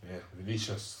 Yeah,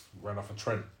 Vinicius ran off a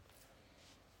Trent.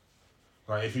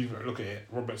 Like, if you look at it,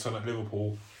 Robertson at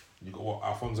Liverpool, you got what,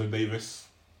 Alphonso Davis.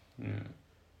 Yeah.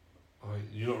 Like,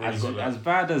 you not really got that. As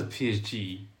bad as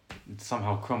PSG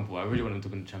somehow crumble, I really want them to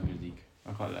win the Champions League.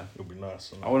 I can't lie. It'll be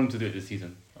nice. I want them to do it this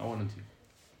season. I want them to.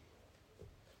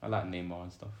 I like Neymar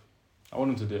and stuff. I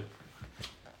want them to do it.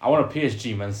 I want a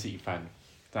PSG Man City fan.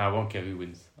 Then I won't care who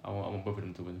wins. I want both of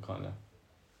them to win. Can't lie.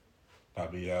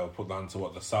 That'd be put down to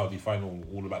what, the Saudi final,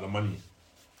 all about the money.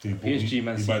 PSG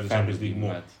Man who City buys the fan Champions would be League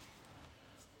more. mad.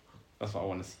 That's what I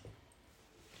want to see.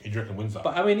 Who do you reckon wins that?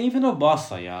 But I mean, even though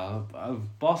Barca,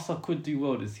 Barca could do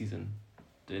well this season.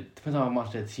 It depends on how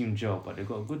much their team gel, but they've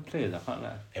got good players. I can't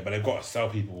lie. Yeah, but they've got to sell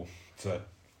people to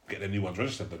get their new ones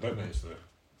registered, though, don't they? So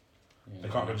they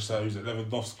can't register. Who's it?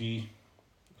 Lewandowski.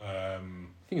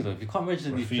 Thing is, though, if you can't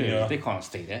register these Rafinha. players, they can't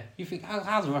stay there. You think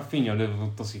how's Rafinha and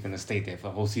Lewandowski going to stay there for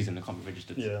a whole season? They can't be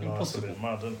registered. Yeah, no, it's a Impossible. bit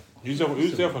mad, isn't it? Who's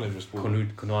the other one they've just bought?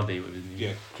 Konade with his name.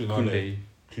 Yeah, Koundé.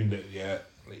 Koundé. Yeah,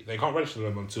 they can't register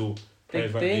them until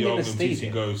players like they ain't De Jong gonna and stay TC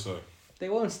there. go. So, They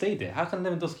won't stay there. How can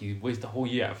Lewandowski waste the whole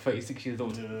year at 36 years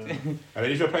old? Yeah. and then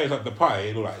if your players like Depay,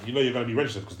 you know you're going to be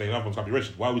registered because they have ones can't be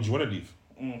registered. Why would you want to leave?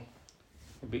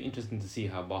 It'd be interesting to see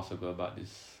how Barca go about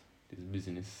this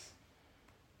business.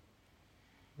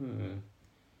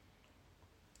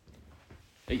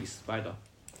 Hey, Spider.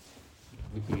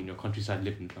 Look at you in your countryside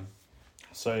living, fam.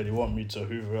 So they want me to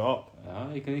hoover it up.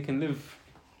 You can live.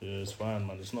 Yeah, it's fine,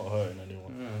 man. It's not hurting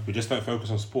anyone. We just don't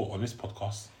focus on sport on this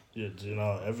podcast. Yeah, do you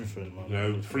know everything, man? You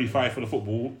know, 3-5 for the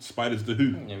football, Spiders the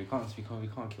who. Yeah, we can't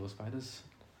kill spiders.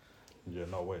 Yeah,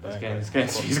 no wait. He's that going ain't to. going.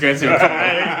 He's going to. Yo,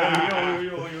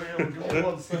 give me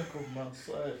 1 second, man.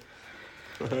 Sorry.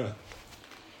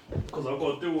 Because I've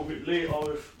got to deal with it later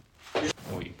with.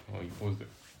 You paused it.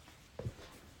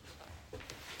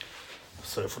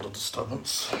 Sorry for the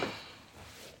disturbance.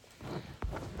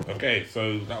 Okay,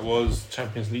 so that was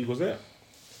Champions League, was it?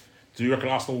 Do you reckon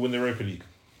Arsenal will win the Europa League?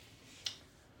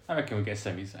 I reckon we'll get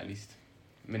semis at least.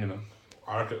 Minimum.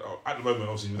 I reckon at the moment,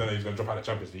 obviously, we don't know who's going to drop out of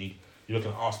the Champions League. You're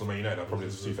looking at Arsenal, Man United, are probably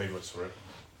the two favourites for it.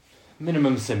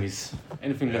 Minimum semis.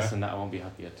 Anything Yeah. less than that, I won't be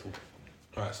happy at all.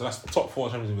 Alright, so that's the top 4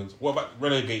 Champions League wins. What about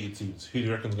relegated teams? Who do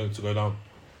you reckon is going to go down?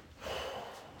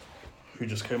 Who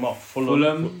just came up?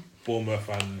 Fulham, Bournemouth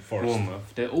and Forest.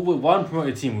 Bournemouth. They're all one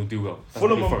promoted team will do well. That's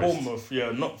Fulham gonna and be Forest. Bournemouth.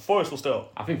 Yeah, not Forest will stay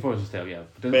up. I think Forest will stay up, yeah.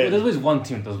 But Barely. there's always one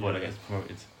team that does well that Yeah. gets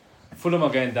promoted. Fulham are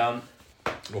going down.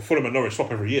 Well, Fulham and Norwich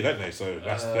swap every year, don't they? So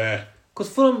that's their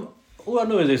Because Fulham, all I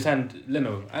know is they signed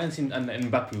Leno. I ain't seen and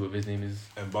Mbappe, whatever his name is.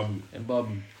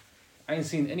 Mbappe. I ain't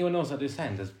seen anyone else that they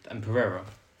signed, and Pereira.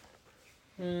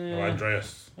 or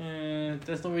Andreas.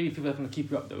 There's not really people that can keep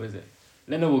you up though, is it?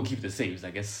 Leno will keep the saves,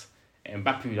 I guess. And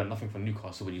Mbappe done nothing for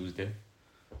Newcastle when he was there.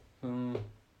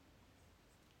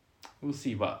 We'll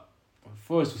see, but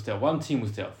Forest will stay up. One team will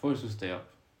stay up. Forest will stay up.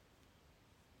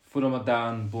 Fulham are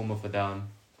down, Bournemouth are down,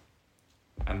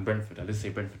 and Brentford. I did say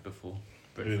Brentford before.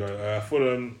 Here we go.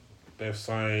 Fulham, they've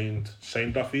signed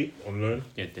Shane Duffy on loan.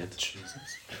 Yeah, dead. Jesus.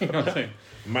 You know what I'm saying?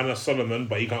 Manor Solomon,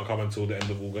 but he can't come until the end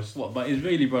of August. What, but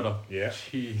Israeli brother? Yeah.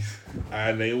 Jeez.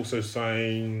 And they also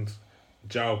signed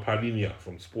João Palhinha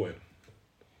from Sporting.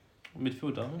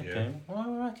 Midfielder, okay. Yeah.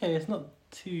 Well, okay, it's not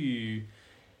too...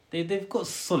 They've got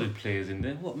solid players in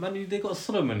there. What, man, they got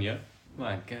Solomon, yeah?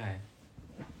 My guy.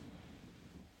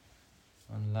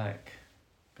 Unlike,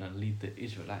 gonna lead the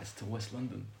Israelites to West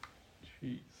London.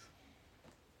 Jeez.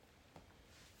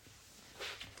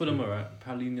 Fulham alright.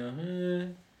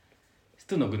 Palhinha,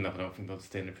 still not good enough. I don't think they'll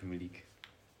stay in the Premier League.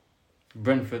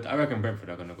 Brentford, I reckon Brentford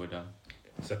are gonna go down.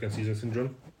 Second season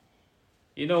syndrome.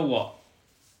 You know what?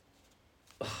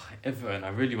 Everton, I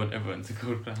really want Everton to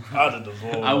go down. I did as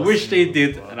well. I wish they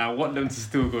did, and I want them to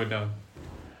still go down.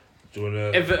 Do you want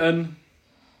to... Everton,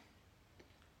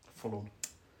 Fulham,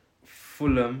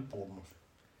 Fulham, Bournemouth.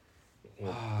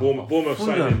 Bournemouth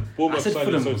signing. I Bournemouth said signing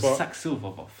Fulham so was far. sack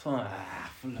Silver, but Fulham.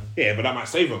 Yeah, but that might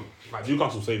save them. Like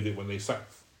Newcastle saved it when they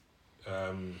sacked.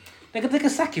 They can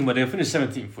sack him, but they'll finish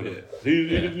 17th for Yeah. them. Who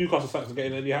did Newcastle sack to get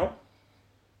in Eddie Howe?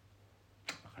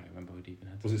 I can't remember who they even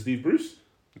had. Was it Steve Bruce?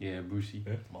 Yeah, Brucey.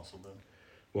 Yeah. Muscle then.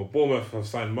 Well, Bournemouth have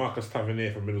signed Marcus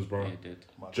Tavernier from Middlesbrough, Yeah, did.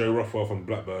 Joe Rothwell from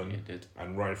Blackburn, Yeah, did.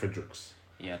 and Ryan Fredericks.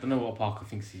 Yeah, I don't know what Parker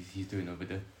thinks he's doing over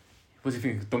there. What do you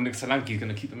think? Dominic Solanke is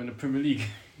going to keep them in the Premier League?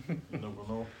 You never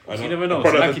know. You never know. A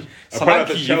product Solanke,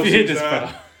 of if you hear this,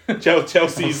 Chelsea's, brother.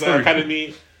 Chelsea's Sorry.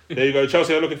 academy. There you go.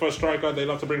 Chelsea are looking for a striker. They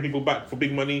love to bring people back for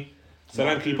big money.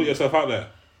 Solanke, put yourself out there.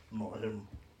 Not him.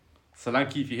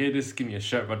 Solanke, if you hear this, give me a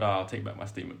shirt, brother. I'll take back my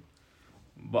statement.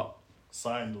 But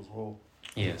Signed as well.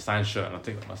 yeah, signed shirt, and I'll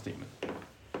take back my statement.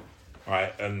 All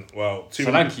right, and well,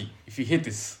 Solanke, if you hit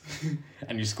this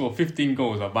and you score 15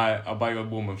 goals, I'll buy you a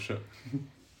Bournemouth shirt.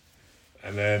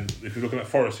 And then if you're looking at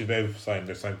Forest, who they've signed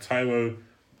Taiwo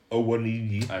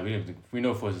Owoniyi, We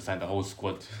know Forrest has signed the whole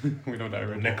squad. We know that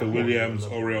already. Neko Williams,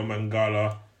 Oriel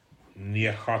Mangala,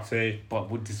 Niakate,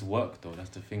 But would this work though? That's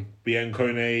the thing.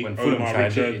 Biancone, When Fulham Omar tried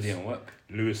it, it Richards, didn't work.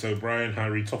 Lewis O'Brien,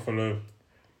 Harry Toffolo,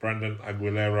 Brandon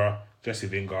Aguilera, Jesse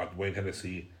Lingard, Wayne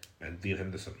Hennessy, and Dean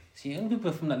Henderson. See, only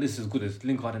people from that list as good as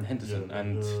Lingard and Henderson, Yeah,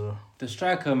 and the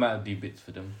striker might do bits for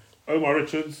them. Omar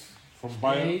Richards from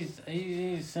Yeah, Bayern.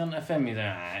 he's on FM. He's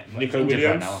alright. Nico Injured right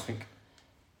Williams. now, I think.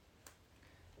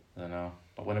 I don't know.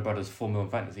 But when about his 4 million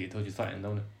fantasy, it told you something,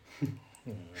 don't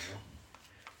it?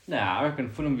 Nah, I reckon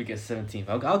Fulham will get 17th.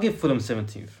 I'll give Fulham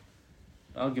 17th.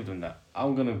 I'll give them that.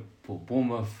 I'm gonna put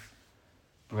Bournemouth,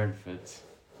 Brentford,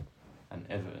 and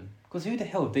Everton. Because who the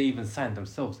hell they even signed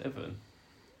themselves, Everton?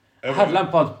 I had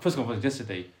Lampard's press conference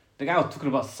yesterday. The guy was talking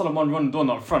about Solomon Rondon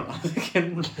up front. I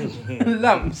was thinking,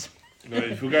 lamps. No,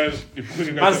 if we go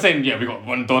I'm saying, yeah, we got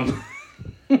Rondon.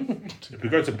 if we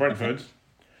go to Brentford,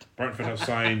 Brentford have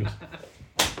signed.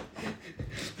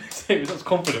 Saying that's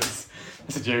confidence.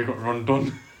 I said, yeah, we got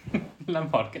Rondon.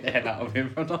 Lampard, get the hell out of here,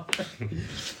 brother.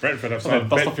 Brentford have Come on, signed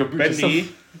dust off your boots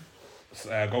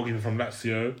Ben goalkeeper from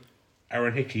Lazio,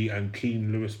 Aaron Hickey, and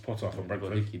Keane Lewis Potter from Brentford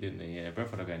Brentford. Hickey, didn't they? Yeah,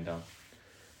 Brentford are going down.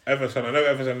 Everton, I know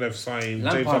Everton have signed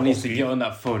Lampard needs to James get Tarkowski. on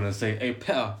that phone and say, hey,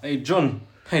 Peter, hey, John,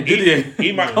 hey, Didier,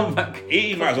 He might come back.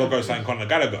 He might as well go sign Conor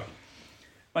Gallagher.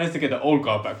 I need to get the old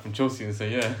guy back from Chelsea and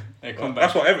say, yeah, hey, come back.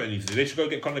 That's what Everton needs to do. They should go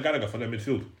get Conor Gallagher for their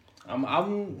midfield.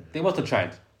 They must have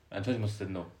tried. And Chelsea must have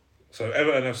said no. So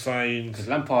Everton have signed. Because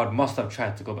Lampard must have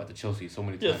tried to go back to Chelsea so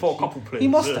many times. Yeah, for a couple players. He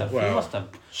must yeah. have. He Well, must have.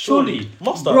 surely, Surely.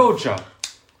 must have. Broja.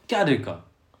 Gallagher.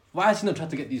 Why has he not tried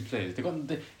to get these players?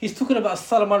 He's talking about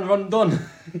Salomon Rondon.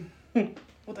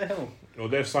 What the hell? Well,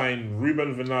 they've signed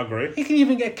Ruben Vinagre. He can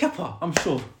even get Kepa, I'm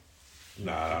sure.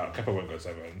 Nah, Kepa won't go to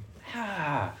Everton.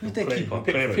 Who's their keeper?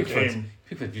 Play Pickford.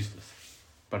 Pickford's useless.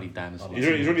 Bloody dinosaur. He's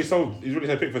already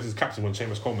said Pickford's his captain when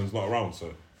Seamus Coleman's not around.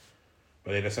 So,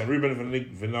 but yeah, they signed Ruben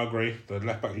Vinagre, the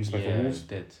left back who used to play for Yeah, Wolves.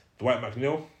 dead. Dwight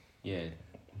McNeil, Yeah,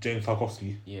 James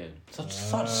Tarkowski. yeah.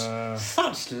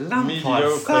 Such Mediocre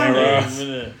Lampard signing.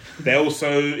 innit? They're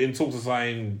also in talks to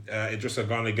sign Idrissa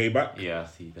Gana Gay back Yeah, I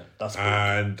see that. That's good.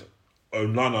 and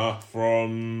Onana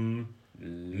from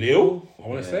Lille, I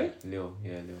want to say. Lille,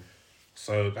 yeah, Lille.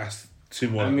 So that's two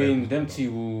more. I mean, them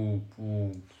two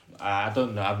will. I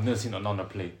don't know. I've never seen Onana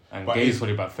play, and But Gay's he's-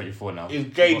 probably about 34 now. Is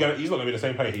Gay he's not going to be the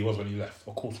same player he was when he left.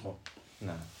 Of course not.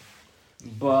 Nah.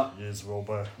 But He is roll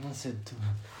back. I said,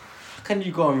 how can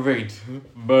you go and raid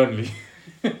Burnley?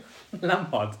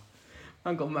 Lampard.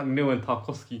 I got McNeil and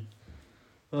Tarkowski.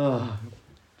 Oh,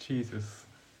 Jesus.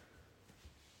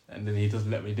 And then he just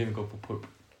let me. He didn't go for Pope,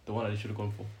 the one that he should have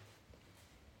gone for.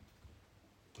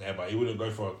 Yeah, but he wouldn't go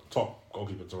for a top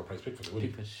goalkeeper to replace Pickford, would he?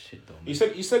 Pickford's shit though. He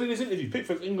said in his interview,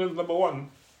 Pickford's England's number one.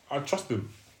 I trust him.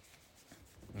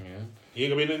 Yeah. He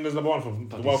ain't gonna be England's number one for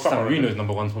But the World Cup. I San reckon. Marino's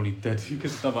number one's probably dead. You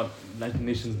could talk about United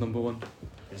Nations number one.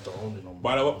 He's the only number.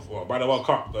 By the World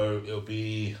Cup though, it'll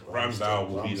be Ramsdale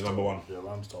will be the number one. Yeah,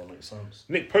 Ramsdale makes sense.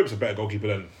 Nick Pope's a better goalkeeper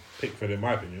than Pickford in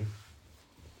my opinion.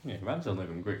 Yeah, Ramsdale's not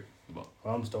even great. But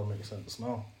Ramsdale makes sense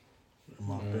now, in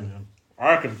my opinion.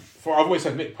 I reckon. I've always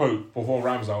said Nick Pope before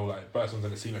Ramsdale, like Bertrand's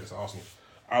and the seen next to Arsenal.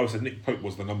 I always said Nick Pope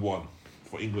was the number one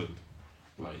for England.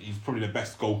 Like he's probably the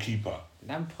best goalkeeper.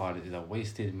 Lampard is a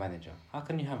wasted manager. How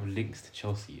can you have links to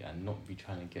Chelsea and not be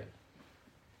trying to get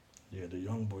Yeah, the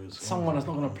young boys. someone that's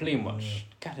not going to play much?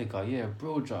 Gallagher, yeah,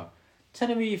 Broja.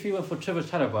 Telling me if he went for Trevor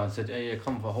Chalobah and said, hey, yeah,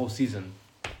 come for a whole season,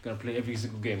 going to play every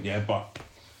single game. Yeah, but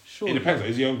Sure. it depends.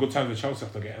 Is he on good terms with Chelsea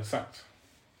after getting sacked?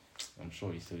 I'm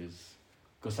sure he still is.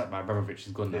 Got sacked by Abramovich,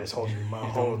 he's gone now. Yeah, it's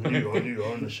whole new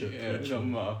ownership. Yeah, it literally.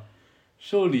 don't matter.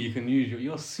 Surely you can use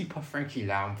you're super Frankie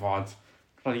Lampard,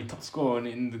 bloody top scorer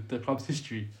in the club's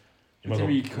history. You might as well,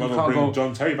 Terry, you might as well can't bring go.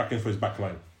 John Terry back in for his back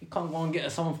line. You can't go and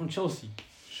get someone from Chelsea,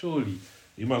 surely.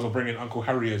 You might as well bring in Uncle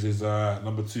Harry as his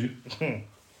number 2.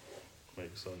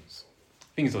 Makes sense.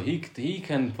 Thing is, though, he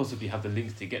can possibly have the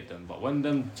links to get them, but when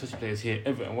them Chelsea players hear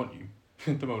Everton want you,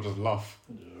 them will just laugh.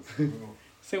 Yeah, for real.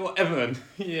 Say what, Everton?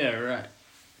 Yeah, right.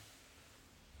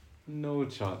 No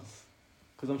chance.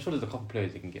 Because I'm sure there's a couple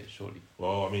players they can get, surely.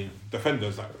 Well, I mean,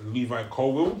 defenders like Levi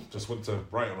Colwill just went to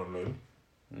Brighton on loan.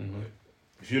 Mm-hmm.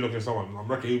 If you look at someone, I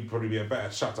reckon he'd probably be a better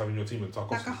shot to have in your team than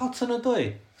Like a Tarkowski.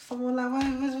 Hudson-Odoi. Someone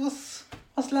like,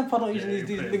 what's Lampard not using Yeah, he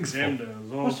these played links the game for? there as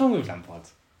well. What's wrong with Lampard?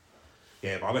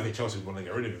 Yeah, but I don't think Chelsea would want to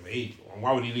get rid of him.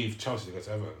 Why would he leave Chelsea to go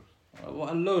to Everton? What,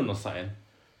 a loan or something?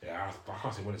 Yeah, I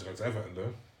can't see wanting to go to Everton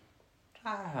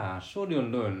though. Surely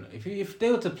on loan. If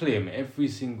they were to play him every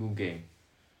single game,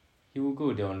 he will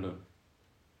go there on loan.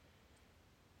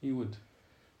 He would.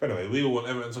 But anyway, we all want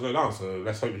Everton to go down, so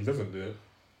let's hope he doesn't do it.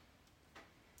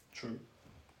 True.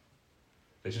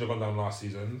 They should have gone down last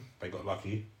season. They got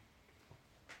lucky.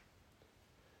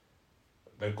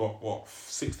 They've got, what,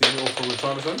 60 mil for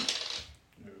Richarlison?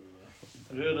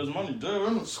 Yeah, there's money there,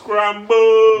 isn't it?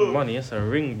 Scramble! Money, that's a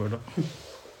ring, brother.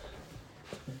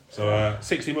 So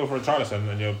 60 mil for Richarlison,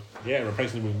 and you're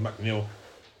replacing him with McNeil.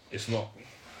 It's not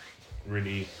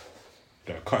really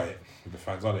going to cut it with the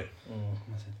fans, are they?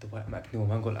 I said, Dwight McNeil,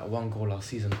 man, got like 1 goal last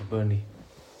season for Burnley.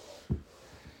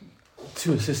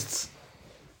 2 assists.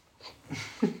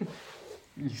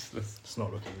 Useless. It's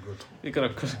not looking good.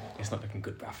 It's not looking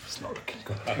good, bruv. It's not looking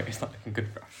good. It's not looking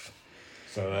good, bruv.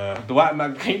 So Dwight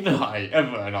McNeil,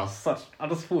 Everton are such. I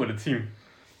just thought of the team.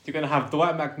 You're gonna have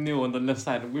Dwight McNeil on the left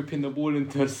side whipping the ball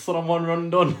into someone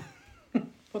Rondon.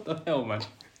 What the hell, man?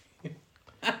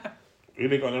 who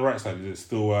they got on the right side? Is it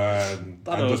still I don't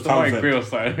know, Andros it's the White Townsend? Grill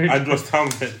side. Andros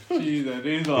Townsend. Jesus,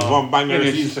 these With are one banger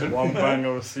this finished. season. One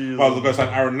banger a season. Might as well go sign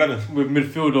Aaron Lennon. With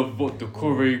midfield of what, the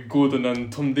Corey, Gordon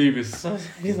and Tom Davis.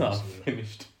 These are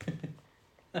finished.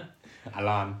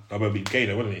 Alan. That would be gay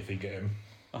though, wouldn't it, if they get him?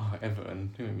 Oh,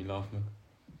 Everton. You made me laugh, man.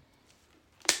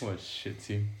 What a shit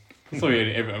team. Sorry,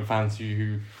 any Everton fans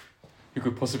who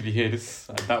could possibly hear this.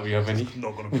 I doubt we have any.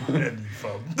 Not gonna put any,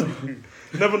 fam.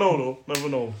 Never know, though. Never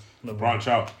know. Never Branch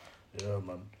out. Yeah,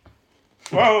 man.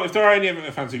 Well, if there are any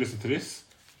Everton fans who listen to this,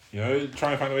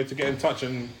 try and find a way to get in touch,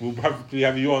 and we'll probably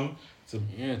have you on.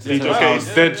 Yeah, Please tell us okay.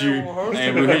 how dead Yeah, you. we'll host Hey,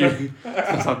 you. we'll hear you.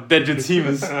 Tell us how dead your team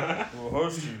is. We'll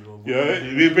host you.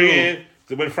 We bring it in.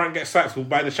 So when Frank gets sacked, we'll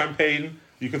buy the champagne.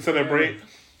 You can celebrate.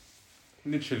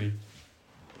 Literally.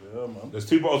 Yeah, man. There's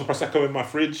 2 bottles of Prosecco in my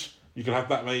fridge. You can have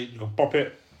that, mate. You can pop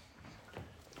it.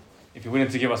 If you're willing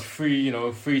to give us free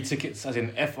tickets, as in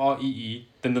FREE,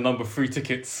 then the number 3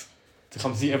 tickets to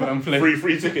come see Everton play,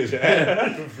 Free tickets,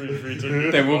 yeah. Free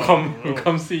tickets. then we'll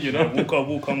come see, Yeah,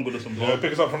 we'll come with us some park.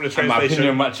 Pick us up from the And train my station.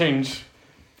 opinion might change.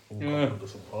 We'll Yeah. come with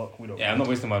us some park. We don't Yeah, I'm not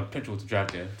wasting my petrol to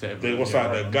drive there to Everton. What's Yeah, that?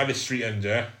 right, The man. Gaddis Street end,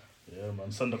 yeah? Yeah, man.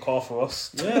 Send a car for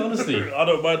us. Yeah, honestly. I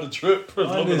don't mind the trip as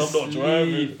long as I'm not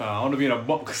driving. fam, I want to be in a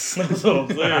box. That's what I'm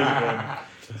saying, man.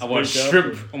 I want Make it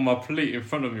shrimp happen. on my plate in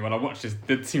front of me when I watch this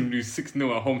dead team lose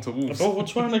 6-0 at home to Wolves. Bro, we're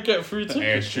trying to get free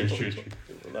tickets. Yeah, true.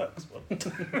 Relax,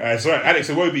 man. So Alex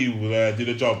Iwobi will do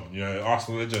the job,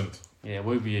 Arsenal legend. Yeah,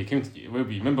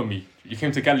 Wobie, remember me? You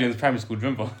came to Galleon's primary school,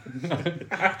 remember?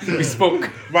 We spoke.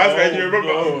 Man's do you remember?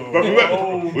 no.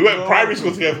 But we went primary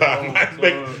school together.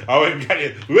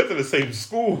 We went to the same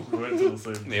school. We went to the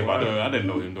same Yeah, but I didn't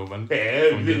know him though, man.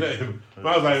 Yeah, we didn't let him.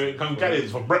 I was like, come get it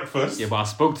for breakfast. Yeah, but I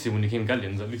spoke to him when he came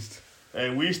Galleon's at least. Hey,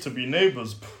 we used to be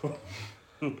neighbours, bro.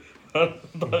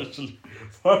 Actually,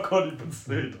 I can't even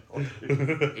say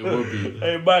that. It will be.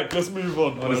 Hey, Mike, let's move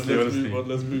on. man. Honestly.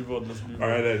 Let's move on.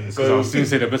 Alright then. Because I So was soon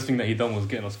say the best thing that he done was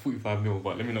getting us 45 mil,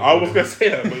 but let me know. I was gonna say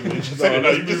that, but you just said it. No,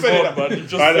 you just said it. man. You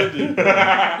just I know. said it.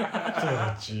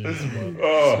 Oh, jeez, man.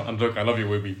 Oh, I'm joking, I love you,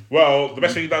 Wobie. well, the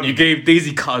best thing he done. You gave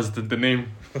Daisy Cutters the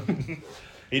name.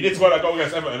 He did score that goal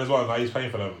against Everton as well. Now he's playing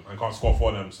for them and can't score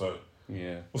for them. So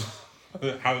Yeah.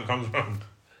 how it comes round.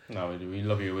 No, we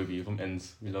love you, Wobie. From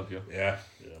ends, we love you. Yeah.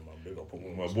 Yeah, man. Big up a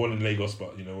Well, Wolves. born in Lagos,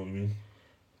 but you know what I mean.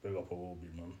 Big up a Wolves,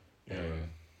 man. Yeah.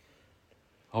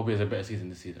 I hope he has a better season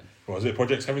this season. What was it?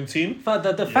 Project 17.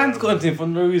 But the fans got into him for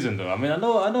no reason though. I mean, I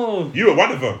know. You were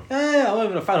one of them. Yeah, I'm not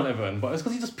even a fan of Everton, but it's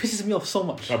because he just pisses me off so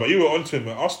much. No, but you were onto him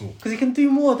at Arsenal. Because he can do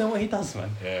more than what he does,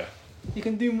 man. Yeah. He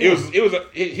can do more.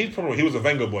 His problem. He was a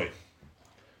Wenger boy.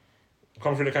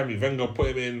 Come through the academy, Wenger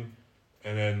put him in,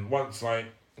 and then once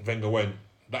Wenger went,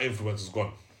 that influence is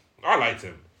gone. I liked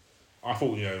him. I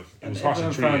thought it And was harsh and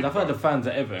Everton fans, treated. I've heard the fans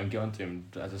at Everton get onto him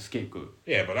as a scapegoat.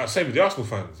 Yeah, but that's same with the Arsenal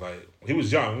fans. Like he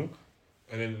was young,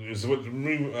 and then it was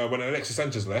when Alexis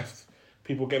Sanchez left,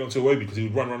 people get onto Iwobi because he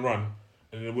would run,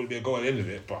 and there wouldn't be a goal at the end of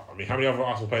it. But I mean, how many other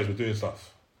Arsenal players were doing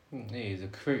stuff? Hey, he's a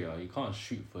creator. You can't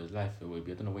shoot for his life away. I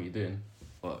don't know what you're doing,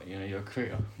 but you're a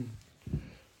creator.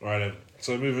 Right then.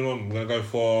 So moving on, we're gonna go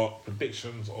for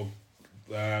predictions of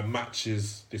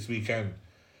matches this weekend.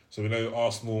 So we know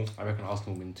Arsenal. I reckon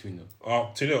Arsenal win 2-0.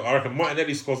 2-0. I reckon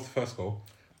Martinelli scores the first goal,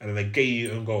 and then a Gay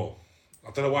own goal.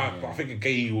 I don't know why, but I think a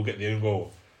Gay will get the own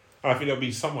goal. And I think there'll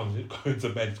be someone going to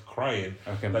bed crying. I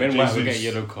reckon like Ben White will Jesus.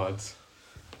 get yellow cards.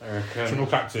 I reckon. Triple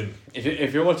captain.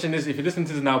 If you're watching this, if you're listening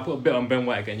to this now, put a bit on Ben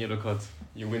White getting yellow cards.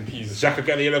 You win peas. Xhaka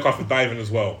getting a yellow card for diving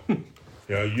as well. You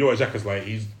know what Xhaka's like.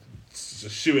 He's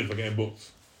shooing for getting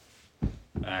booked.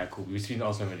 Alright, cool. We've seen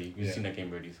Arsenal already. We've seen that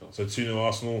game already. So 2-0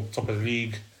 Arsenal, top of the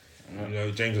league. Yeah. You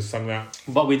know, James has sung that.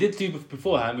 But we did do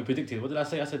beforehand. We predicted. What did I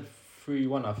say? I said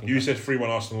 3-1. I think. You said 3-1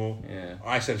 Arsenal. Yeah.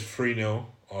 I said 3-0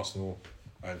 Arsenal.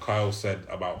 And Kyle said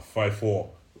about 5-4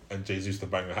 and Jesus to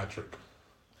bang a hat-trick.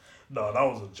 No, that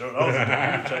was a joke. That was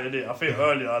a joke, innit? I think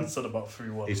earlier I said about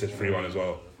 3-1. He said 3-1 as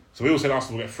well. So we all said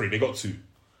Arsenal will get 3. They got 2.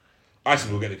 I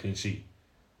said we'll get the clean sheet.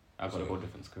 I've got a goal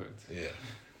difference, correct.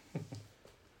 Yeah.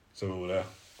 So we're all there.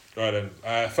 Right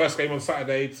then. First game on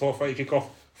Saturday, 12:30 kickoff.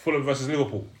 Fulham versus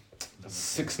Liverpool.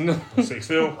 6-0.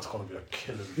 6-0. That's going to be a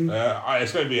killer.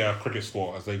 It's going to be a cricket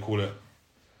sport, as they call it.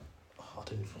 I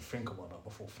didn't even think about that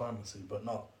before fantasy, but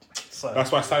no.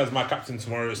 That's why Salah's my captain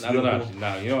tomorrow. It's I don't know. Liverpool.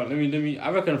 Actually, no, you know what? Let me.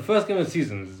 I reckon the first game of the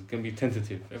season is gonna be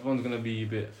tentative. Everyone's gonna be a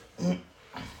bit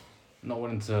not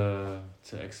wanting to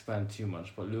expand too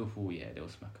much, but Liverpool, yeah, they'll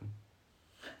smack them.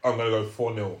 I'm going to go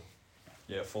 4-0.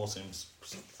 Yeah, 4 seems.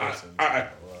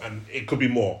 And it could be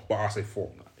more, but I'll say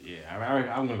 4.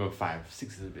 Yeah, I'm gonna go 5.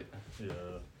 6 is a bit. Yeah.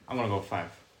 I'm gonna go 5.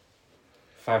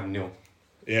 5-0.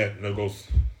 Yeah, no goals.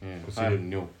 Yeah, Conceded.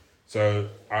 5-0. So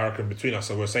I reckon between us,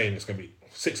 so we're saying it's going to be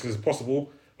 6 is possible,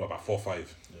 but about 4-5.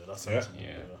 Yeah, that's Yeah. sensible.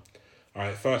 Yeah. All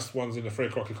right, first one's in the 3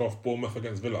 o'clock kickoff. Bournemouth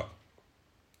against Villa.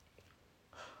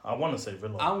 I want to say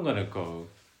Villa, I'm gonna go.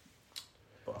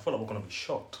 but I feel like we're going to be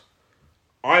shocked.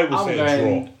 I would say a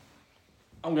draw.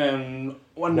 I'm going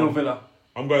 1-0 Villa.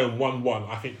 I'm going 1-1.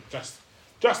 I think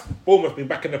just Bournemouth being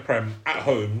back in the Prem at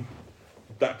home.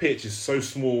 That pitch is so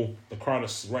small. The crowd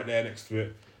is right there next to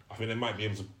it. I think they might be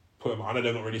able to put them. I know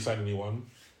they're not really signed anyone,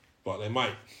 but they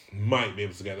might be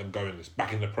able to get them going. It's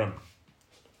back in the Prem.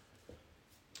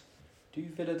 Do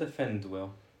Villa defend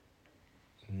well?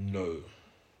 No.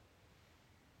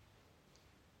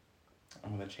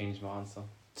 I'm gonna change my answer.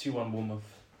 2-1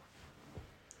 Bournemouth.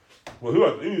 Well,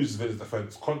 who's Villa's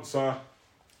defence? Konsa,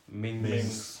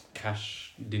 Mings,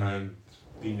 Cash, Digne. and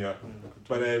Dina.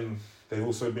 But then they've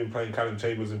also been playing Callum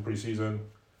Chambers in pre-season.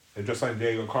 They've just signed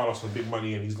Diego Carlos for big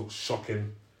money, and he's looked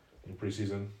shocking in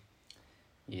pre-season.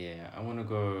 Yeah, I wanna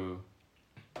go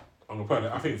I'm gonna put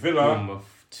it. I think Villa.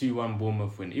 Bournemouth. 2-1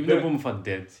 Bournemouth win. Even Yeah. though Bournemouth are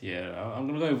dead, yeah, I'm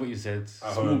gonna go with what you said.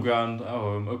 Small home. ground at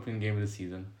home, opening game of the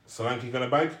season. Solanke gonna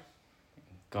bag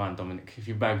Go on, Dominic. If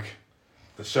you bag,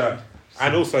 the shirt,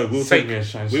 and also we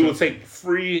will take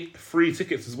free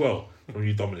tickets as well from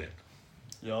you, Dominic.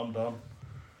 Yeah, I'm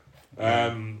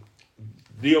done.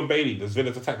 Leon Bailey. Does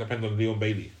Villa's attack depend on Leon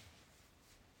Bailey?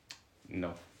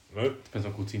 No, No. depends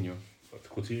on Coutinho.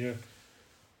 Coutinho.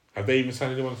 Have they even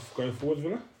signed anyone going forward,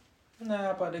 Villa?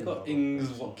 Nah, but they got Ings,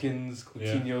 Watkins,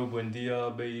 Coutinho,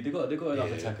 Buendia, Bailey. They got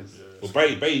enough attackers. Well,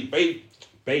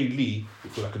 Bailey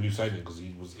looks like a new signing because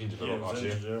he was injured a lot last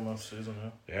year. Yeah, last season,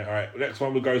 yeah. Yeah, all right. Next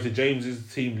one, we'll go to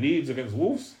James's team Leeds against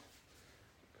Wolves.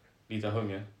 Leeds at home,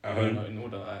 yeah. At home. In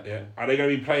order. Alright, Yeah. Are they going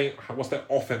to be playing? What's their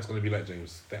offense going to be like,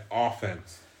 James? Their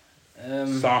offense. cool.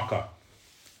 Saka.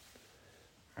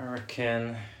 I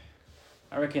reckon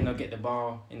they'll get the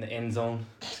ball in the end zone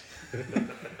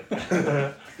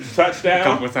a Touchdown.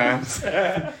 couple of times.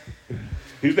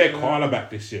 Who's their cornerback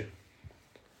this year?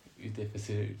 Who's their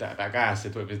facility? That guy I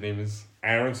said what his name is.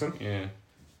 Aronson. Yeah,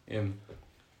 him.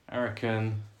 I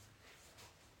reckon.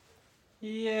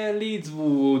 Yeah, Leeds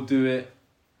will do it.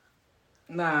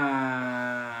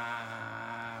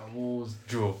 Nah, Wolves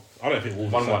draw. I don't think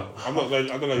Wolves. 1-1. I don't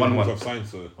know who 1-1. Wolves have signed.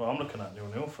 So Well, I'm looking at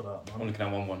 0-0 for that, I'm man. looking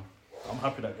at 1-1. I'm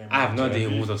happy that game. I have no idea who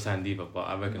Yeah. Wolves have signed either, but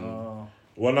I reckon.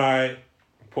 when I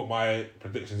put my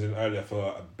predictions in earlier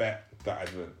for a bet that I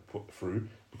didn't put through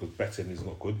because betting is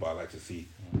not good, but I like to see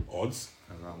odds.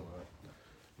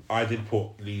 I did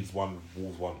put Leeds 1,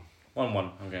 Wolves 1. 1-1.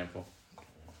 I'm going for.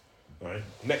 Right.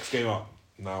 Next game up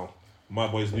now, my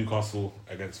boys Newcastle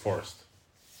against Forest.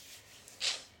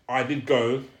 I did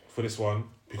go for this one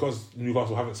because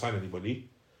Newcastle haven't signed anybody,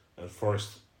 and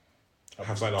Forest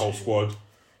have signed a whole squad.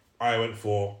 I went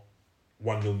for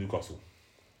 1-0 Newcastle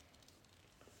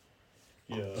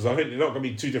Yeah. because I think they're not going to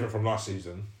be too different from last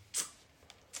season.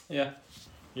 Yeah.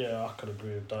 Yeah, I could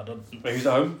agree with that. Wait, who's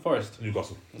at home? Forest.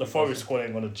 Newcastle. The Forest squad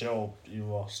ain't gonna gel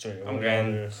you are straight away.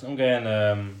 I'm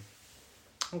going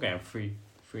 3-0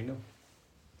 3-0. to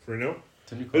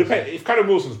But Newcastle. if Callum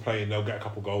Wilson's playing, they'll get a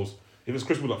couple goals. If it's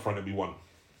Chris Wood up front, it'll be 1.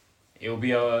 It'll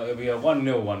be a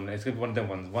 1-0 one. It's gonna be one of them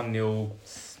ones. 1-0,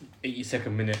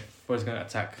 82nd minute. Forest gonna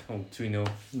attack. Or 2-0,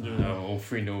 or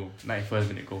 3-0, 91st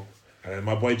minute goal. And then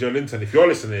my boy Joe Linton, if you're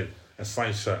listening, a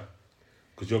signed shirt.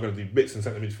 Because you're going to do bits in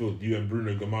centre midfield, you and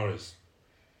Bruno Guimaraes.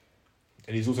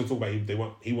 And he's also talking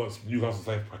about he wants Newcastle to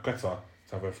sign Paqueta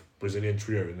to have a Brazilian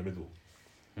trio in the middle.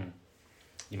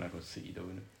 You might go to City though,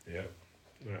 innit? Yeah.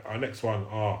 Our next one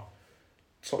are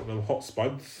Tottenham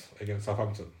Hotspuds against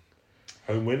Southampton.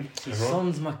 Home win. So everyone.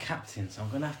 Son's my captain, so I'm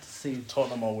gonna have to say.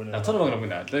 Tottenham are winning. Now, Tottenham are gonna win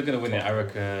that. They're gonna win it. I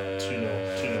reckon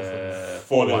 2-0.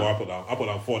 4-0 I put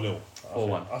down 4-0.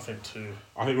 4-1. I think 2.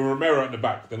 I think with Romero at the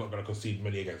back, they're not going to concede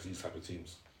many against these type of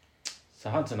teams.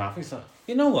 Southampton, I think so.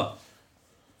 You know what?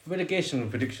 Relegation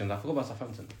predictions, I forgot about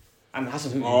Southampton. And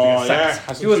Hassan Hüttl Oh, to get yeah, sacked.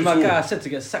 Hassan He was my Hüttl. guy I said to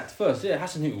get sacked first. Yeah,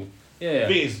 Hassan Hüttl. The Yeah.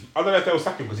 thing is, I don't know if they'll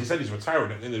sack him because he said he's retiring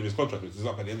at the end of his contract, which is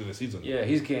up at the end of the season. Yeah,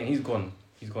 he's gone.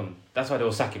 He's gone. That's why they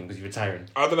will sack him, because he's retiring.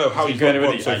 I don't know how he's going not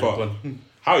already. gone so He's far. gone.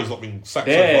 How he's not been sacked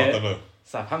so Yeah. far, I don't know.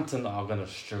 Southampton are gonna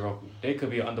struggle. They could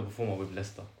be an underperformer with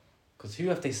Leicester. Because who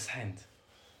have they signed?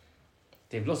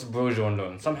 They've lost Brojo on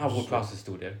loan. Somehow Ward-Prowse is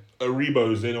still there.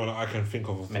 Aribo is the only one that I can think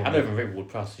of. Man, I don't even rate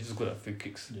Ward-Prowse. He's just good at free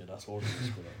kicks. Yeah, that's all it is.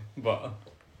 But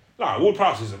Nah,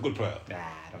 Ward-Prowse is a good player. nah,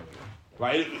 I don't know.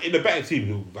 Like in a better team,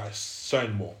 he'll like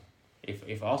shine more.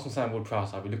 If Arsenal sign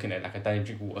Ward-Prowse, I'll be looking at like a Danny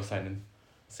Drinkwater signing.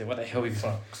 Say, what the hell is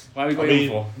that? Facts. Why are we I going mean,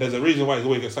 for? there's a reason why he's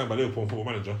always get signed by Liverpool and Football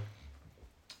Manager.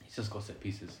 He's just got set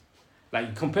pieces. Like,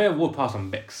 you compare Ward-Prowse and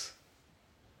Becks.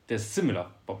 They're similar,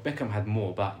 but Beckham had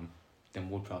more about him than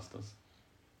Ward-Prowse does.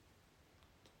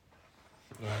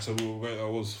 Right, so that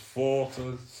was 4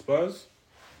 to Spurs.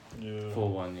 Yeah.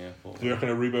 4-1, yeah. Do you reckon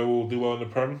Aribo will do well in the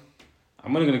Prem?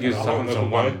 I'm only going to give I hope Southampton so, 1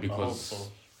 mate. I hope because so.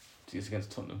 it's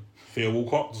against Tottenham. Theo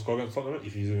Walcott just go against Tottenham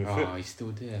if he's even fit. Oh, he's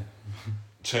still there.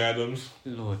 Che Adams.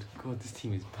 Lord, God, this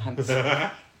team is pants.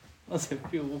 I said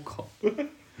Phil Walcott.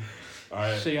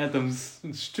 Alright. Shea Adams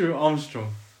and Stuart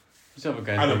Armstrong. Which other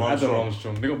guy? Adam Armstrong.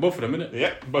 Armstrong. They got both of them, innit?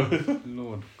 Yeah, but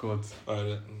Lord God.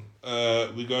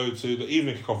 we go to the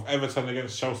evening kickoff. Everton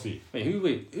against Chelsea.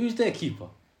 Who's their keeper?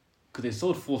 Because they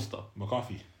sold Forster.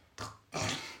 McCarthy.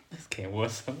 It's getting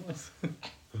worse and worse.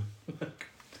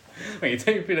 Wait,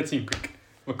 tell me the team quick.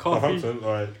 McCarthy, Southampton.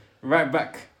 Alright. right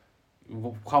back,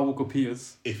 Kyle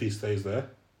Walker-Peters. If he stays there.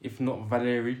 If not,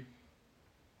 Valeri.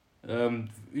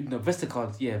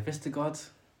 Vestergaard. Yeah, Vestergaard.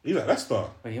 He's at Leicester.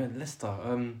 Wait, he went Leicester.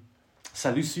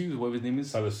 Salusu, whatever his name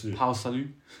is. Salisu. Pau Salu.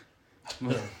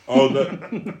 Oh,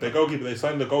 the goalkeeper. They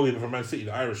signed the goalkeeper from Man City,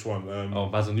 the Irish one.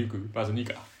 Bazanuka.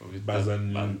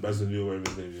 Bazanu, whatever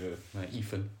his name is. Yeah.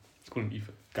 Ethan. Let's call him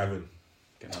Ethan. Gavin.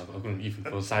 Okay, I'll call him Ethan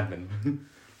for Sidemen.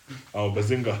 Oh,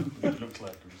 Bazinga. It looked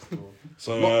like him still.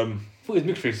 So, I thought he was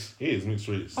mixed race. he is mixed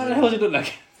race. Why the hell does he look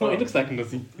like? What he looks like him,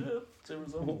 does he? Yeah, they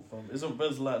resemble from. Isn't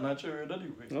Bez like Nigerian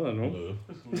anyway? I don't know. No.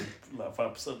 Like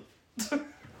 5%.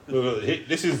 Look,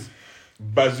 this is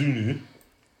Bazunu.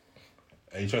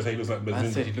 And you trying to say he looks like I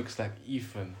said Bazinga. he looks like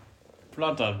Ethan.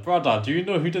 Brother, do you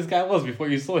know who this guy was before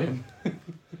you saw him?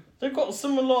 They got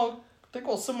similar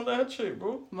head shape,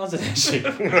 bro. Man's that shit.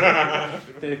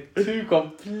 They're two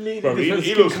completely Bro, different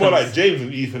he skin looks more colours. like James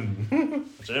than Ethan.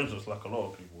 James looks like a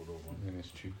lot of people though, man. Yeah, it's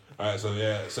true. Alright, so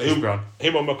yeah. So Chris him, Brown.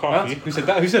 him and Huh? McCarthy. Who said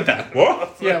that? Who said that?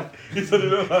 What? Yeah. He said he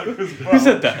looked like Chris Brown. Who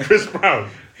said that? Chris Brown.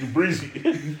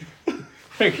 Breezy.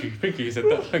 Thank you. Who said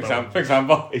that? Thanks,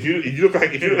 Amber. If you look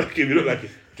like him, you look like him.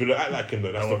 If you look act like him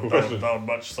though, that's not professional. That would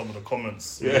match some of the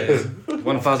comments. Yeah.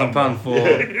 £1,000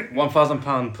 for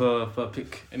 £1,000 per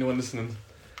pick. Anyone listening?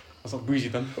 That's not breezy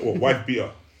done. What, wife beater?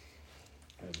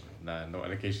 Nah, no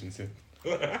allegations here.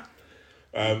 So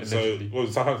Allegedly. what was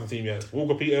the Southampton team? Yeah,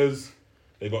 Walker Peters.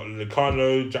 They got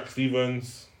Lecano, Jack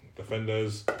Stevens,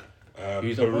 defenders.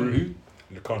 Who's that one?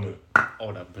 Who? Lecano,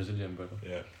 Oh, that Brazilian brother.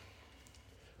 yeah.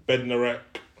 Bednarek,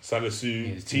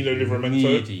 Salisu, He's Tino Livramento.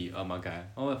 needy. Oh, my guy.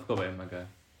 Oh, I forgot about him, my guy.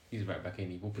 He's right back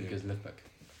in. He will pick his left back.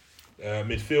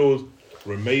 Midfield,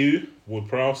 Romeu,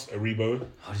 Ward-Prowse, Aribo,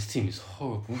 Oh, this team is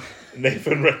horrible.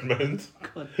 Nathan Redmond,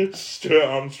 God. Stuart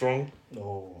Armstrong,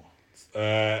 No.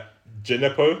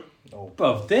 Genepo, No.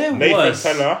 Bro, they're Nathan worse.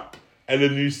 Teller,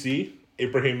 Elanusi,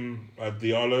 Ibrahim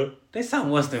Diallo, They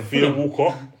sound worse than Theo Fulham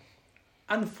Walcott,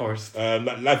 and Forest. that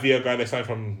Lavia guy they signed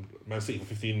from Man City for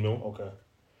 15 mil. Okay.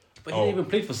 But he didn't even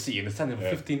play for City and they signed him for Yeah.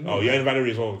 15 Oh, yeah, and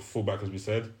Valerie as well, fullback as we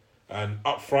said. And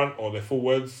up front, or their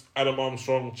forwards, Adam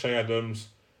Armstrong, Che Adams,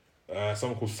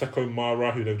 someone called Seko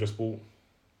Mara, who they've just bought.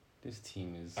 This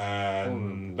team is.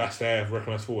 And that's their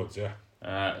recognised forwards, yeah.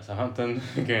 Southampton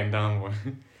going down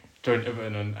one. Joined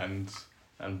Everton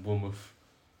and Bournemouth.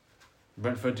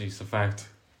 Brentford survived.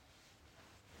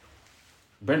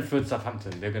 Brentford,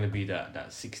 Southampton, they're going to be that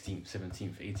 16th,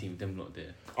 17th, 18th, them lot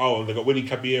there. Oh, and they got Willie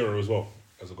Caballero as well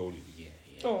as a goalie. Yeah.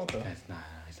 Oh, okay. Nah,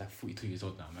 he's like 42 years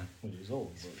old now, man. He's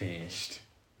old. He's but finished.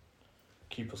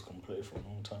 Keepers can play for a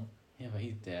long time. Yeah, but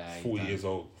he's there. 40 years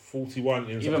old. 41 in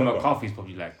Even September. McCarthy's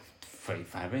probably like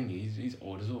 35, ain't he? He's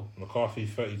old as well. McCarthy,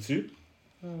 32.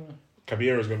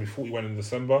 Caballero is going to be 41 in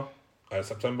September.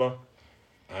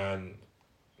 And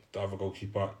the other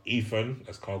goalkeeper, Ethan,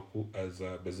 as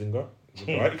Bazinga,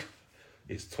 like,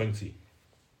 is 20.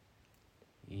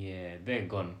 Yeah, they're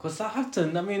gone. Because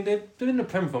Southampton, I mean, they're in the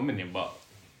Prem for a minute, but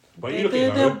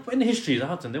they're in history,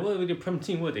 Southampton. They weren't really a Prem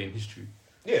team, were they, in history?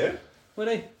 Yeah. Were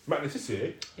they? Matt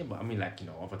Letizia. Yeah, but I mean, like,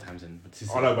 other times in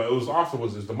Batista. I know, but it was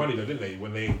afterwards, it was the money though, didn't they?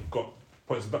 When they got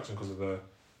points deduction because of the...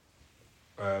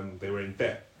 they were in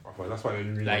debt. That's why they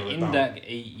didn't really Like, lower it in down. that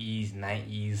 80s,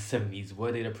 90s, 70s,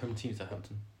 were they the Prem team,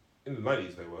 Southampton? In the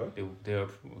 90s they were. They were,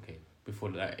 okay, before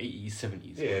like 80s,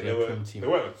 70s. Yeah, they were a Prem team. They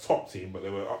weren't a top team, but they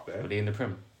were up there. Were they in the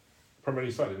Prem? Premier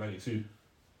League started in 92.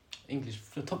 English,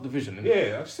 the top division, innit?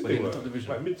 Yeah, I just think Were they they in were the top division?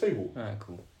 like mid-table. Alright,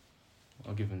 cool.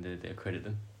 I'll give them their credit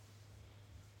then.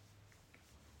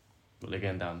 But they're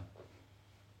going down.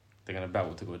 They're going to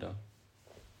battle to go down.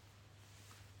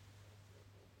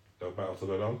 They'll battle to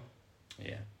go down.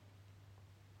 Yeah.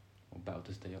 Or battle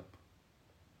to stay up.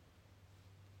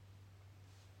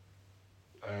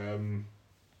 And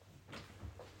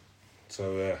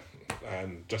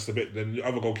just a bit, the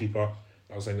other goalkeeper,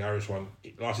 I was saying the Irish one,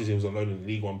 last season he was on loan in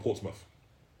League One Portsmouth.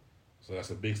 So that's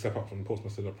a big step up from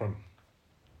Portsmouth to the Prem.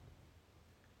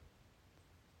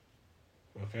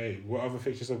 Okay, what other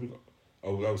fixtures have we got?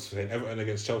 Oh, I was saying Everton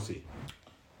against Chelsea.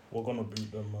 We're gonna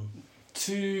beat them, man.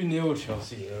 2-0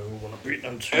 Chelsea. Yeah, we're gonna beat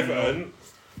them. 2-0. Everton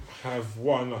have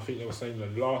won, I think they were saying, the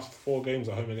last 4 games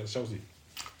at home against Chelsea.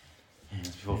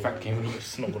 Before Frank came in.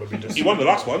 It's not gonna be this. He won the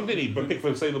last one, didn't he? But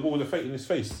Pickford saved the ball with in his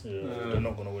face. Yeah, they're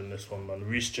not gonna win this one, man.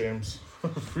 Reece James,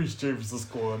 Reece James will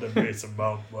score and then Mason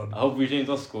Mount, man. I hope Reece James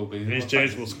does score, but Reece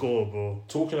James will score, bro.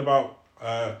 Talking about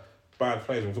bad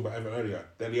players, we talked about Everton earlier.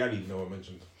 Dele Alli, no one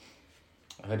mentioned.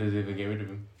 I heard they even get rid of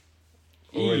him.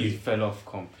 Already. He fell off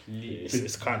completely.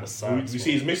 It's kind of sad. You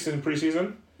see he's missed in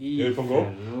pre-season? He open goal?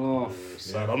 fell off.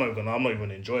 Sad. I'm not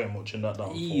even enjoying watching that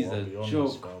down. He's a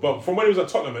joke. But from when he was at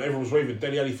Tottenham and everyone was raving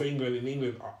Dele Alli for England in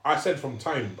England, I said from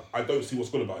time, I don't see what's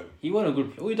good about him. He wasn't a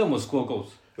good player. All he done was score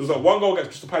goals. It was like one goal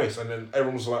against Crystal Palace and then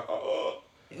everyone was like, All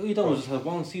he done was just had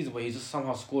one season where he just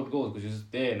somehow scored goals because he was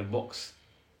there in the box.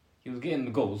 He was getting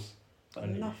the goals. But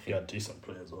And nothing. he had decent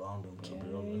players around him, to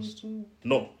be honest.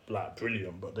 Not like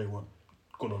brilliant, but they weren't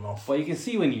good enough. But you can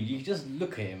see when you just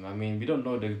look at him. I mean, we don't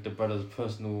know the brother's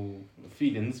personal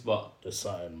feelings, but The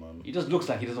sign, man. he just looks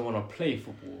like he doesn't want to play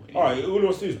football. alright, all he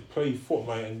wants to do is play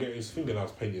Fortnite and get his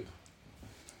fingernails painted.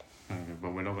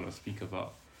 But we're not going to speak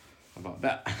about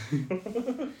that.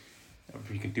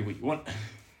 You can do what you want.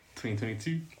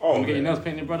 2022. Oh, Go get your yeah. nails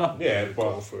painted, brother. Yeah, Go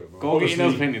but for it, bro. Go get your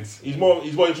nails Obviously, painted.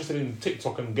 he's more interested in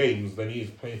TikTok and games than he is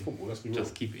playing football, let's be real.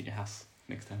 Just keep it in your house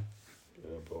next time.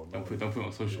 Yeah, bro. Don't put it on Yeah,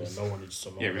 socials. no one needs to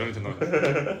know. Yeah, we don't need to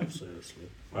know. Seriously.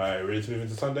 Alright, ready to move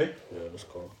into Sunday? Yeah, let's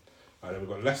go. And then we've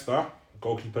got Leicester,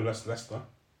 goalkeeper Leicester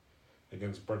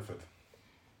against Brentford.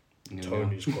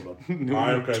 Tony's gonna.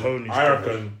 I Tony's reckon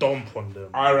gonna dump on them.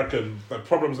 I reckon the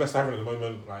problems Leicester having at the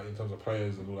moment, like in terms of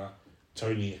players and all that,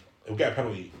 Tony, he'll get a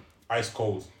penalty, ice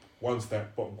cold, one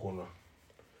step, bottom corner.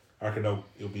 I reckon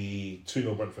it'll be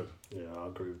 2-0 Brentford. Yeah, I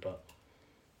agree with that.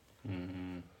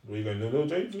 Where you going, 0-0,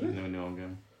 James? Is it? No, I'm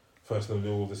going. First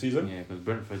 0-0 of the season. Yeah, because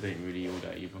Brentford ain't really all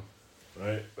that either.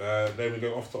 Right, then we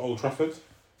go off to Old Trafford.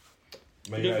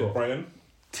 Man Who they United, got? Brighton.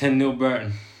 10-0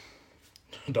 Burton.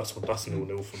 That's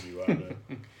 0-0 for me right there.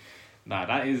 Nah,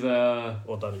 that is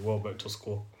Or Danny Welbeck to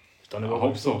score. Is Danny I Welbeck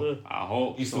hope still so. there? I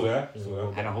hope He's so. still there. Still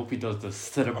there. And I hope he does the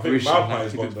celebration Maupay like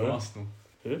is he gone did for though. Arsenal.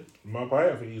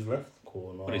 Maupay, I think he's left.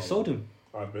 Cool. No, But they sold him.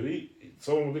 I believe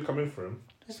someone will be coming for him.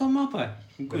 They sold Maupay.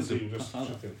 Good. Let's see, just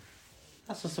checking.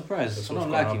 That's a surprise. That's I what's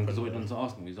don't gonna like him happen, because of what he yeah. done to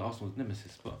Arsenal. He's Arsenal's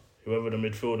nemesis. But Whoever the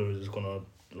midfielder is gonna.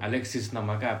 Alexis, now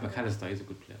my guy, McAllister, he's a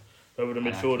good player. Whoever the I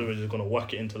like midfielder is gonna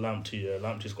whack it into Lamptey. Yeah,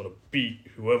 Lamptey's gonna beat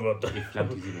whoever. If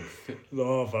Lamptey's even fit.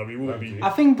 No, fam, he will be. Lamptey. I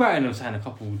think Brighton have signed a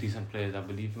couple of decent players, I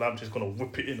believe. Lamptey's gonna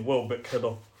whip it in Welbeck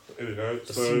header. Here we go.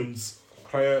 The So scenes.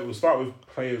 we'll start with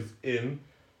players in.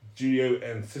 Julio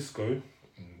and Cisco.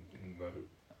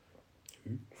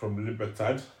 From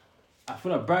Libertad. I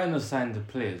feel like Brighton have signed the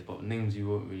players, but names you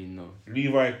won't really know.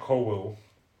 Levi Colwell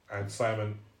and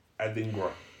Simon Adingra.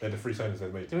 They're the 3 signings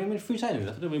they've made. They made 3 signings.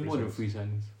 I thought they made more than Three 3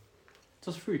 signings.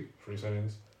 Just 3. 3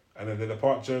 signings. And then the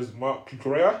departures, Mark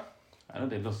Correa, I know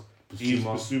they lost Yves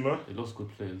Bissouma. Bissouma. They lost good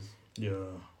players. Yeah.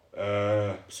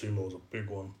 Uh, Sumo was a big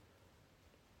one.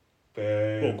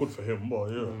 they Well, good for him, but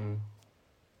yeah.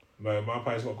 No,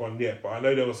 Maupay's not gone yet, but I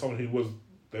know there was someone who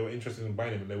they were interested in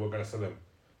buying him and they were going to sell him.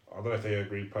 I don't know if they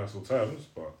agreed personal terms,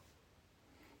 but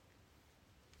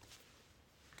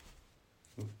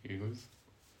Here he goes.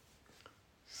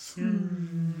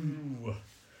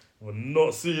 We're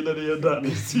not seeing any of that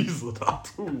this season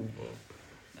at all, bro.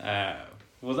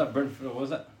 What was that Brentford? What was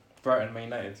that? Brighton, Man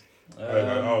United.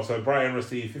 So Brighton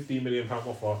received £15 million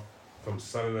offer from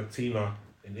Salernitana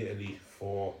in Italy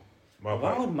for Why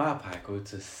Maupay. would Maupay go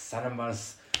to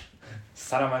Salamantina,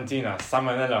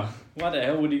 Salmonella? Why the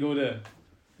hell would he go there?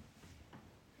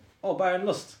 Oh, Bayern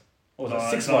lost. Oh,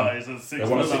 was it 6-1? It's a 6-1. They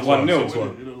won It was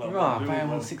like 6-1. 1-0. Rah, Bayern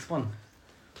won 6-1.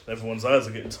 Everyone's eyes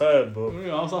are getting tired, bro.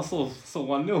 Yeah, I saw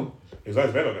 1-0. His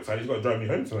eyes better get tired. He's got to drive me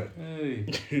home tonight.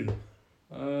 Hey.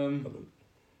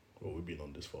 Well, we've been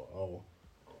on this for an hour.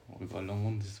 We've got a long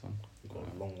one, this one. We've got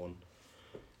a long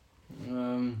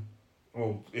one.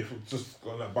 Well, if it's just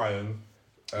got that Bayern,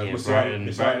 Yeah, Brighton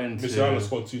to- Musiala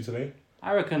scored 2 today.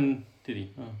 I reckon, did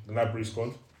he? Oh. Gnabry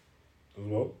scored as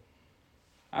well.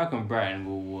 I reckon Brighton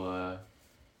will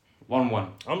 1-1.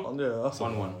 Yeah, that's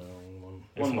 1-1.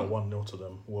 If 1-1. not 1-0 to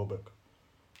them, Welbeck.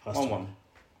 Has to. 1-1.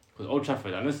 Because Old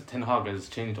Trafford, unless Ten Hag has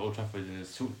changed Old Trafford in a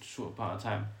short part of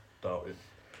time. Doubt it.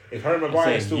 If Harry I'm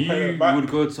Maguire is still saying playing you at back,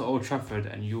 would go to Old Trafford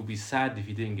and you'll be sad if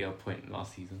you didn't get a point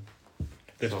last season.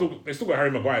 they've still got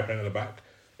Harry Maguire playing at the back.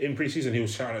 In pre-season, he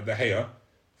was shouting at De Gea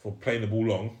for playing the ball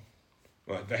long.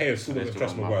 Like De Gea still doesn't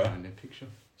trust Maguire. In their picture.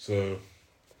 So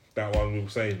that one we were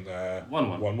saying 1-1.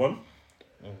 1-1.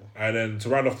 And then to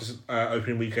round off this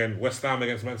opening weekend, West Ham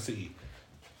against Man City.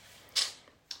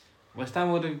 West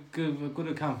Ham would give a good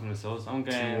account for themselves. I'm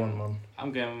 2-1,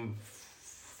 man. going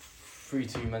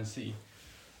 3-2 Man City.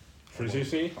 3-2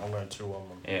 City? I'm going 2-1,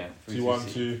 man. Yeah, 2-1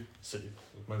 City. to City.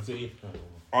 Man City.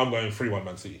 I'm going 3-1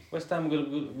 Man City. West Ham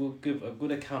will give a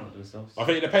good account of themselves. I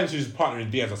think it depends who's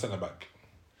partnering Diaz at centre back.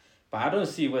 But I don't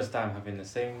see West Ham having the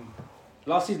same.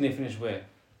 Last season they finished where?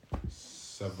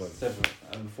 7. 7th.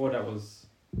 And before that was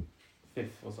 5th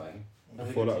or something. I think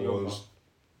Before it's that Europa. was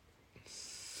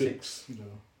 6. Yeah.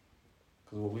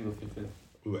 Because we were 5th.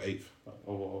 We were 8th.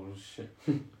 Oh shit.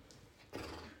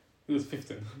 Who was 5th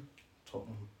then?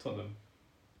 Tottenham.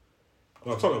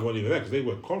 No, Tottenham weren't even there because they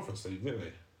were Conference League, didn't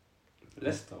they?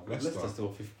 Leicester. Leicester. Still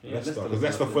 5th. Yeah, Leicester. was Because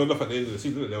Leicester like fell off at the end of the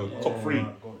season, didn't they? They were top 3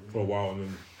 Right, got you. for a while. And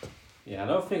then Yeah, I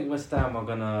don't think West Ham are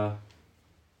gonna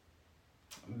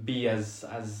be as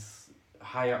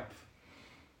high up.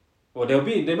 Well,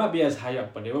 they might be as high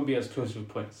up, but they won't be as close with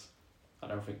points. I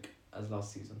don't think as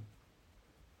last season.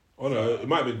 Oh no, it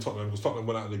might have been Tottenham because Tottenham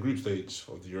went out in the group stage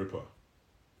of the Europa.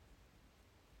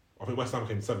 I think West Ham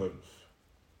came 7th.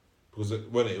 Because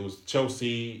it was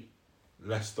Chelsea,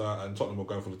 Leicester and Tottenham were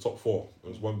going for the top 4. It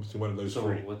was one between one of those So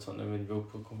 3. were Tottenham in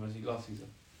Europa Conference League last season?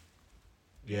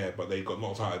 Yeah, but they got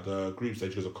knocked out of the group stage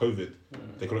because of COVID.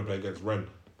 They couldn't play against Rennes.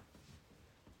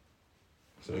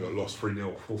 So they got lost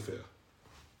 3-0 forfeit.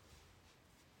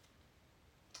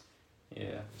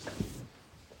 Yeah.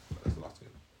 That's the last game.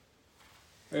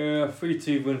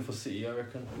 3-2 win for City, I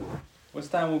reckon.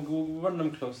 West Ham will run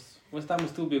them close. West Ham will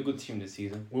still be a good team this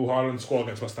season. Will Haaland score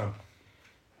against West Ham?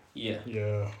 Yeah.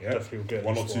 Yeah, Yeah. definitely will get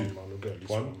 1 at or least 2? one, man. We'll get at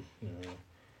least One? one. Yeah.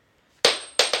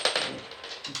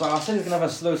 But I said he's going to have a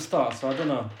slow start, so I don't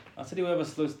know. I said he will have a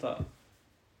slow start.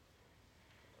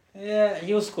 Yeah,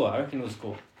 he'll score. I reckon he'll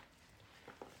score.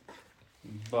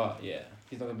 But yeah,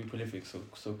 he's not going to be prolific so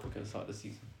quick at the start of the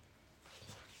season.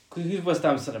 Because who's West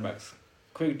Ham centre backs?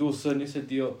 Craig Dawson, Issa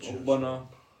Diop, Ogbonna,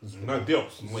 No, Diop.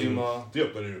 Zuma.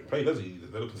 Diop don't even play, does he?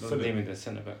 They're looking to Not sell him. naming their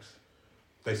centre backs.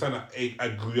 They signed a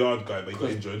Guyard guy, but he got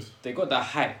Because- injured. They got the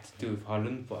height to do with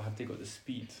Haaland, but have they got the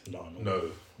speed? No. No.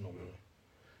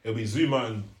 It'll be Zuma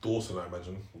and Dawson, I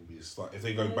imagine. Will be like if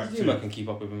they go back Zuma to. can keep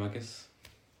up with him, I guess.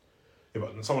 Yeah,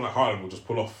 but someone like Haaland will just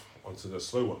pull off onto the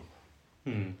slow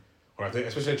one. Or if they,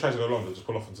 especially if they try to go long, they'll just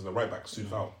pull off onto the right back, Sue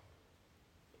Fowl.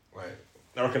 Like,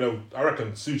 I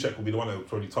reckon Souček will be the one that will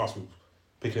probably tasked with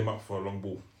picking him up for a long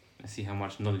ball. Let's see how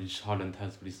much knowledge Haaland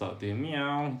has when he started doing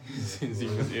meow in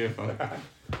Zuma's earphone.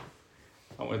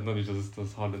 How much knowledge does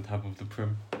Haaland have of the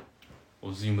Prem?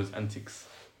 Or Zuma's antics?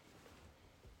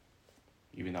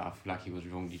 Even though I feel like he was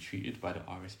wrongly treated by the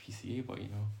RSPCA, but you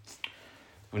know,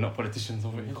 we're not politicians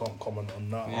over We here. can't comment on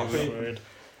that, Yeah, I'm afraid.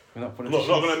 We're not I'm politicians.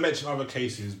 not going to mention other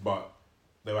cases, but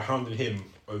they were hounding him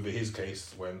over his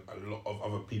case when a lot of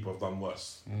other people have done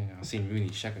worse. Yeah, I've seen Rooney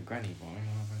shag a granny, boy.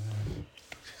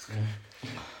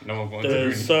 No one got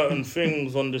There's to certain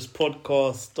things on this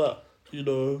podcast that, you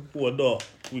know, we're not.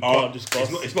 We can't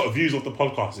discuss. It's not views of the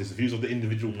podcast, it's the views of the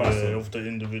individual Yeah, person. of the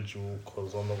individual,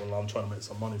 because I'm trying to make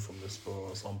some money from this, bro,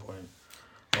 at some point.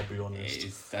 I'll be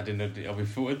honest. I don't know. Are we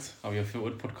filtered? Are we a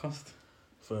filtered podcast?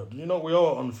 Fair. You know, we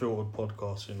are an unfiltered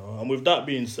podcast, you know. And with that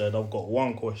being said, I've got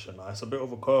one question. It's a bit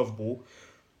of a curveball.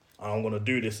 And I'm going to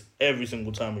do this every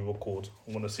single time we record.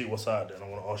 I'm going to see what's out there and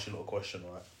I'm going to ask you a little question,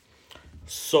 right?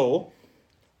 So,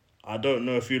 I don't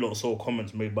know if you lot saw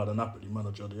comments made by the Napoli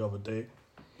manager the other day.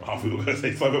 I thought we were going to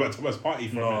say something about Thomas Partey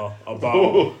from Nah,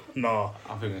 it.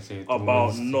 I think I say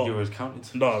About not- Euros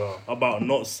counted. No, about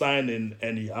not signing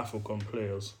any African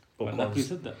players. But Napoli Because,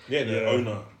 said that. Yeah, the Yeah.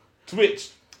 owner. To which,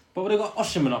 But they got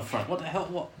Osherman up front. What the hell?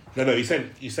 What? no, he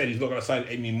said he's not going to sign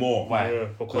any more Why? yeah,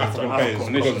 because African the players.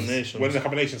 African Because combinations when the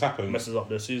combinations happen, messes up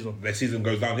their season. their season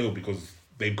goes downhill because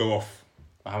they go off.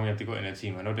 How many have they got in their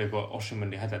team? I know they got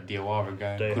Osherman. They had that Diawara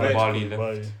guy. They Koulibaly had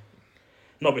left.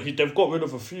 No, but they've got rid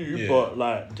of a few, Yeah. but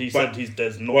like he But- said,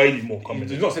 there's not Well, any more coming.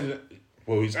 He's not saying that.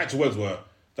 Well, his actual words were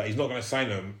that he's not going to sign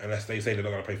them unless they say they're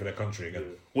not going to play for their country again.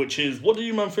 Which is, what do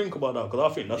you man think about that?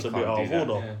 Because I think that's They a bit can't out do of that,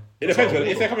 order. yeah. It That's depends. out of Whether,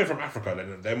 if they're order. coming from Africa,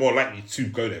 then they're more likely to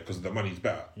go there because the money's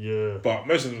better. Yeah, But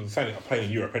most of them signing are playing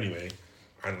in Europe anyway,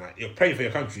 and like you're playing for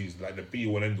your country is like the be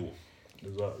all and end all.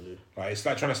 exactly. Like it's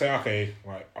like trying to say,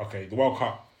 okay, the World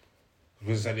Cup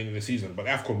was at the end of the season, but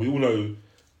AFCON we all know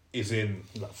is in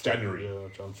Like, January Yeah,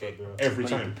 Jan, Feb, yeah. every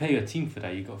But you time. prepare your team for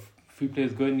that. You got 3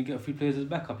 players going. You get 3 players as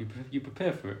backup. You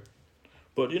prepare for it.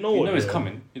 But you know You what? know it's yeah?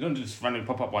 coming. You don't just randomly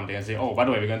pop up one day and say, "Oh, by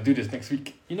the way, we're going to do this next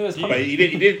week." You know it's coming. But he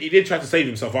did try to save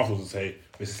himself afterwards and say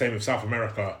it's the same with South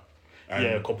America. And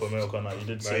Yeah, Copa America, and that, he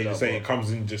did like, say he that. did say but- it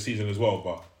comes in the season as well,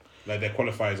 but like their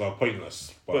qualifiers are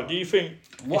pointless. But do you think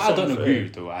What it's I don't unfair? agree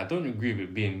with, though, I don't agree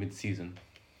with being mid-season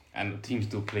and the team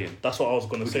still playing. That's what I was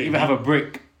gonna We say. can either have a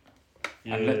break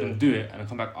Yeah. and let them do it and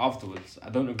come back afterwards. I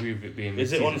don't agree with it being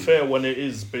Is it mid-season. unfair when it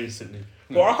is basically?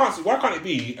 Well, why can't it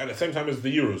be at the same time as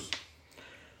the Euros?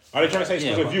 Are they trying to say it's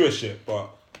Yeah, because of viewership? But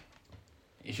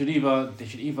They should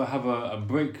either have a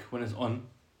break when it's on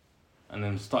and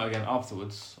then start again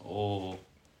afterwards, or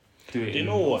do it You in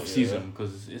know what, off-season,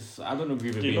 because I don't agree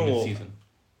with Do you being know what? mid-season.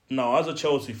 Now, as a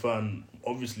Chelsea fan,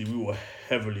 obviously we were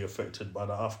heavily affected by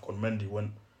the AFCON. Mendy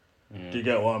went. Do you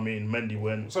get what I mean? Mendy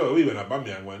went. so we went.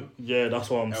 Aubameyang went. Yeah, that's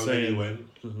what I'm El Neni saying. went.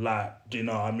 Like, do you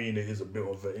know what I mean? It is a bit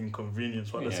of an inconvenience,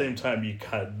 but at the Yeah. same time, you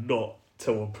cannot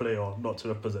tell a player not to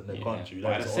represent their country.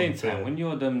 But at That's the same unfair. time, when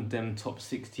you're them top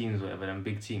 6 teams, whatever, them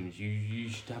big teams, you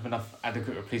should have enough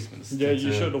adequate replacements. Yeah,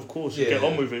 you should, of course. You get Yeah.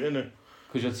 on with it, innit?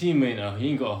 Because your team he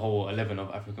ain't got a whole 11 of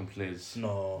African players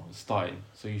No. starting,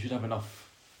 so you should have enough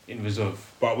in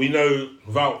reserve. But we know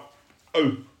without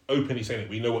openly saying it,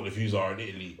 we know what the views are in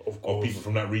Italy Of course. people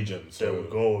from that region. There we So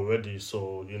go already.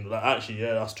 So, you know, like, actually,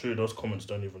 yeah, that's true. Those comments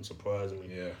don't even surprise me.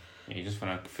 yeah, Yeah, you just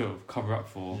want to cover up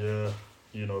for. Yeah,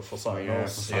 you know, for something Yeah,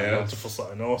 else. for something Yeah, else. for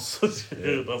something else.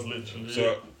 Yeah, that's literally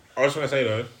So it. I just want to say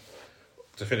though,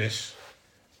 to finish,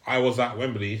 I was at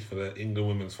Wembley for the England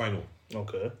women's final.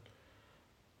 Okay.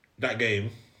 That game,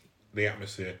 the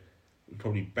atmosphere, was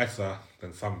probably better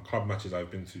than some club matches I've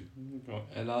been to.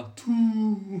 Ella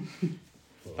 2.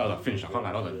 That was a finish. I can't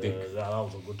lie. That was a Yeah, dink. that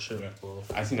was a good trip, Yeah. bro.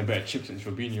 I've seen a better chip since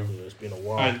Robinho. Yeah, it's been a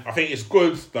while. And I think it's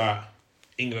good that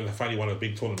England have finally won a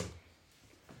big tournament.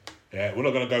 Yeah, we're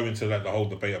not going to go into like the whole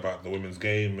debate about the women's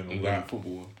game and all England that,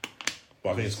 football. but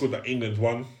I think it's good that England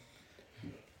won.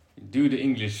 Do the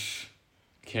English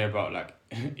care about like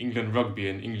England rugby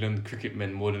and England cricket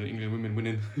men more than England women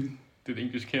winning? Do the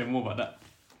English care more about that?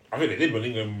 I think they did when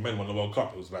England men won the World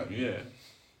Cup. It was like, Yeah.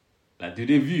 Like, do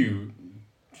they view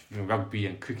rugby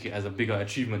and cricket as a bigger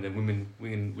achievement than women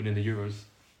winning the Euros?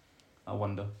 I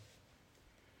wonder.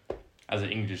 As an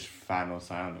English fan or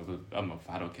something, I don't know, 'cause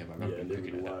I don't care about rugby Yeah, and maybe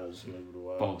cricket. the Like that. wires, maybe the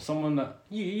wires. But someone that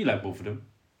you like both of them,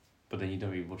 but then you don't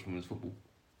really watch women's football.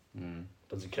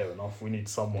 Does he care enough? We need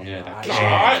someone. Yeah, that that no,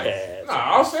 actually cares. cares.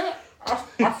 I'll say it.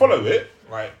 I follow it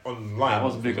like online. Nah,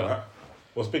 what's bigger? Like,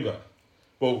 what's bigger?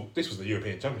 Well, this was the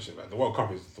European Championship. Like the World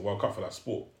Cup is the World Cup for that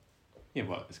sport. Yeah,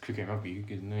 but it's cricket and rugby.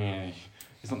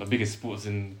 It's not the biggest sports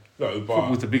in No, but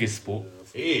football's the biggest sport.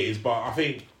 it is. But I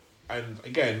think, and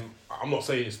again, I'm not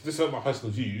saying this is my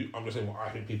personal view. I'm just saying what I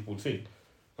think people would think.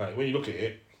 Like when you look at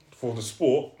it, for the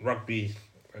sport, rugby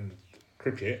and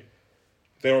cricket,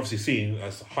 they're obviously seen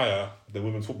as higher than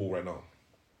women's football right now.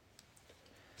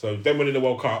 So them winning the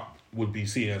World Cup would be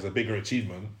seen as a bigger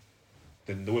achievement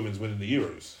than the women's winning the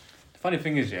Euros. The funny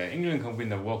thing is, yeah, England can win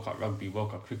the World Cup rugby,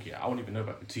 World Cup cricket. I won't even know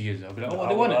about it for 2 years. I'll be like, oh, I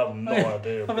they won it. have no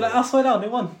idea. I'll be like, I swear down, they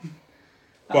won.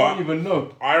 I But- don't even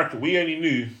know. I reckon we only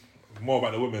knew more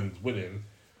about the women's winning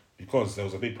because there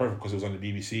was a big profile because it was on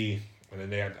the BBC, and then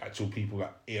they had actual people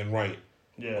like Ian Wright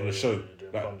on the show.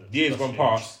 Like, years gone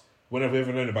past, when have we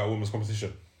ever known about women's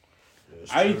competition?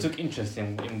 I took interest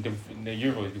in the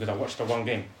Euros because I watched the one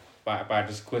game. By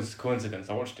just coincidence,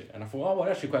 I watched it and I thought, oh, well,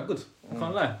 that's actually quite good. I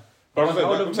can't lie. But I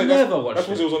would have never watched that's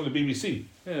because it. it was on the BBC.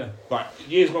 Yeah. Like,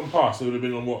 years gone past, it would have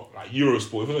been on what? Like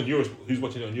Eurosport. If it was on Eurosport, who's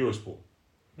watching it on Eurosport?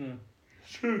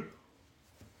 True.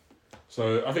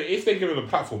 So I think if they give it a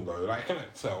platform though, like, can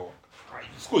it tell? Like,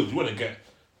 it's good. You want to get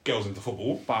girls into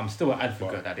football. But I'm still an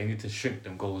advocate that they need to shrink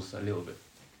them goals a little bit.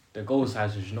 The goal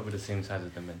sizes should not be the same size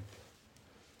as the men.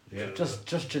 Yeah.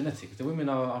 Just genetics. The women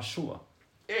are shorter.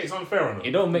 Yeah, it's unfair on them.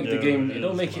 It don't make the game. it It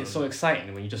don't is, make man. it so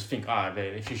exciting when you just think,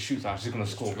 if she shoots, she's gonna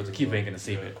score, but the keeper ain't gonna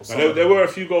save it. Like, there were a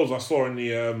few goals I saw in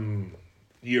the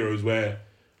Euros where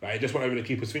like, it just went over the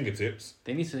keeper's fingertips,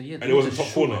 They need to, and it was a top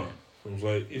corner. It was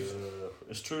like, if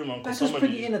it's true, man. That's 'cause just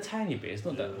pretty in a tiny bit. It's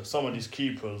not that. some of these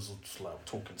keepers, just like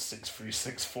talking 6'3",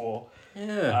 6'4",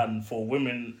 Yeah. and for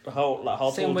women, how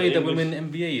Same tall way the English- women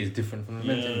NBA is different from the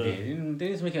men's Yeah. NBA. They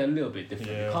need to make it a little bit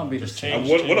different. Yeah, It can't be the just same. change.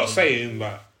 and we're not saying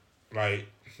that like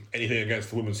anything against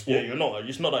the women's sport. Yeah, you're not.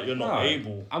 It's not that you're not No,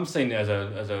 able. I'm saying it as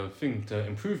a thing to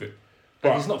improve it. But-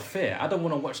 Like, it's not fair. I don't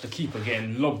want to watch the keeper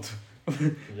getting lobbed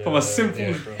Yeah, from a simple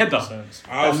yeah, header. 100%.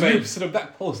 I'll And say, loops to the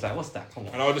back post. Like, what's that? Come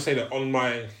on. and I'll just say that on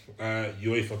my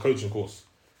UEFA coaching course,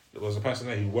 there was a person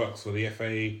there who works for the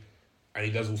FA, and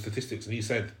he does all statistics, and he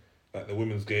said that the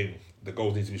women's game, the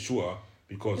goals need to be shorter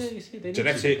because Yeah, you see, they need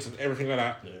genetics and everything like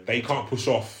that, Yeah, they can't push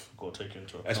off, Got to take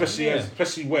into account.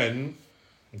 especially when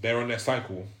they're on their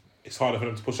cycle. It's harder for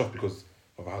them to push off because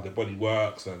of how their body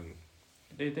works and.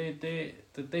 They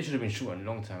should have been shorter in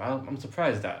a long time. I'm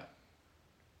surprised that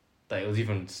it was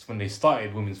even when they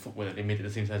started women's football that they made it the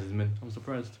same size as men. I'm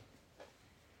surprised.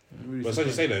 I'm really But as you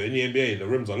surprised. say though, in the NBA, the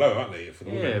rims are low, aren't they? For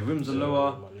the Yeah, women? rims are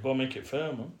lower. Man, you gotta make it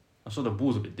fair, man. I saw the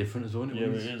ball's a bit different as well. Yeah,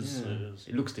 it is. Yeah. It is.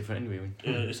 It looks different anyway.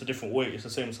 Yeah, it's a different weight. It's the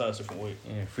same size, different weight.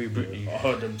 Yeah, free Britney. I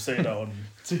heard them say that on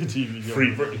TV. yo.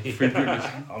 Free Britney. Free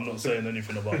Britney. I'm not saying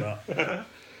anything about that.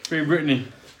 Free Britney.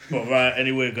 But right,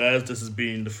 anyway, guys, this has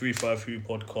been the 353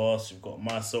 podcast. You've got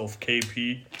myself,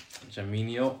 KP,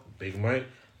 Jaminio. Big mate.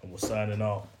 and we're signing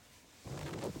out.